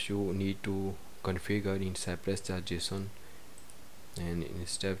steps you need to configure in cypress.json, and in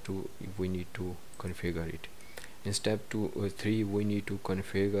step 2 we need to configure it. In step 3 we need to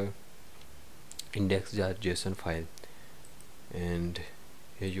configure index.json file, and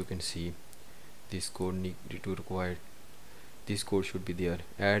here you can see this code need to require. This code should be there.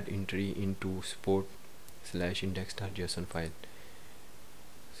 Add entry into support/index.json file.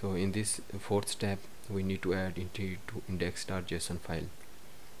 So in this 4th step we need to add entry to index.json file.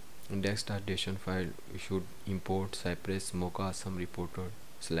 Index.json file should import Cypress Mocha some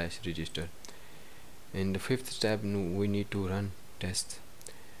reporter/register. In the 5th step we need to run tests.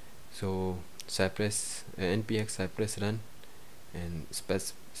 So Cypress npx cypress run, and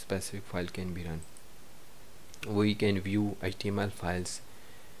specific file can be run. We can view HTML files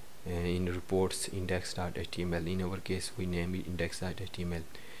in reports index.html. In our case we name it index.html.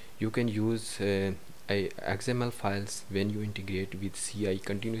 You can use XML files when you integrate with CI,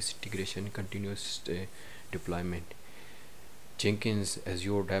 continuous integration, continuous deployment, Jenkins,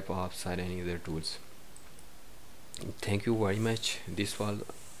 Azure DevOps, or any other tools. Thank you very much. This was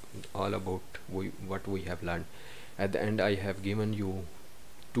all about what we have learned. At the end I have given you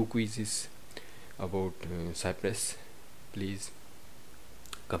 2 quizzes about Cypress. Please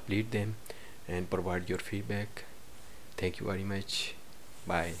complete them and provide your feedback. Thank you very much.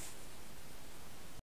 Bye.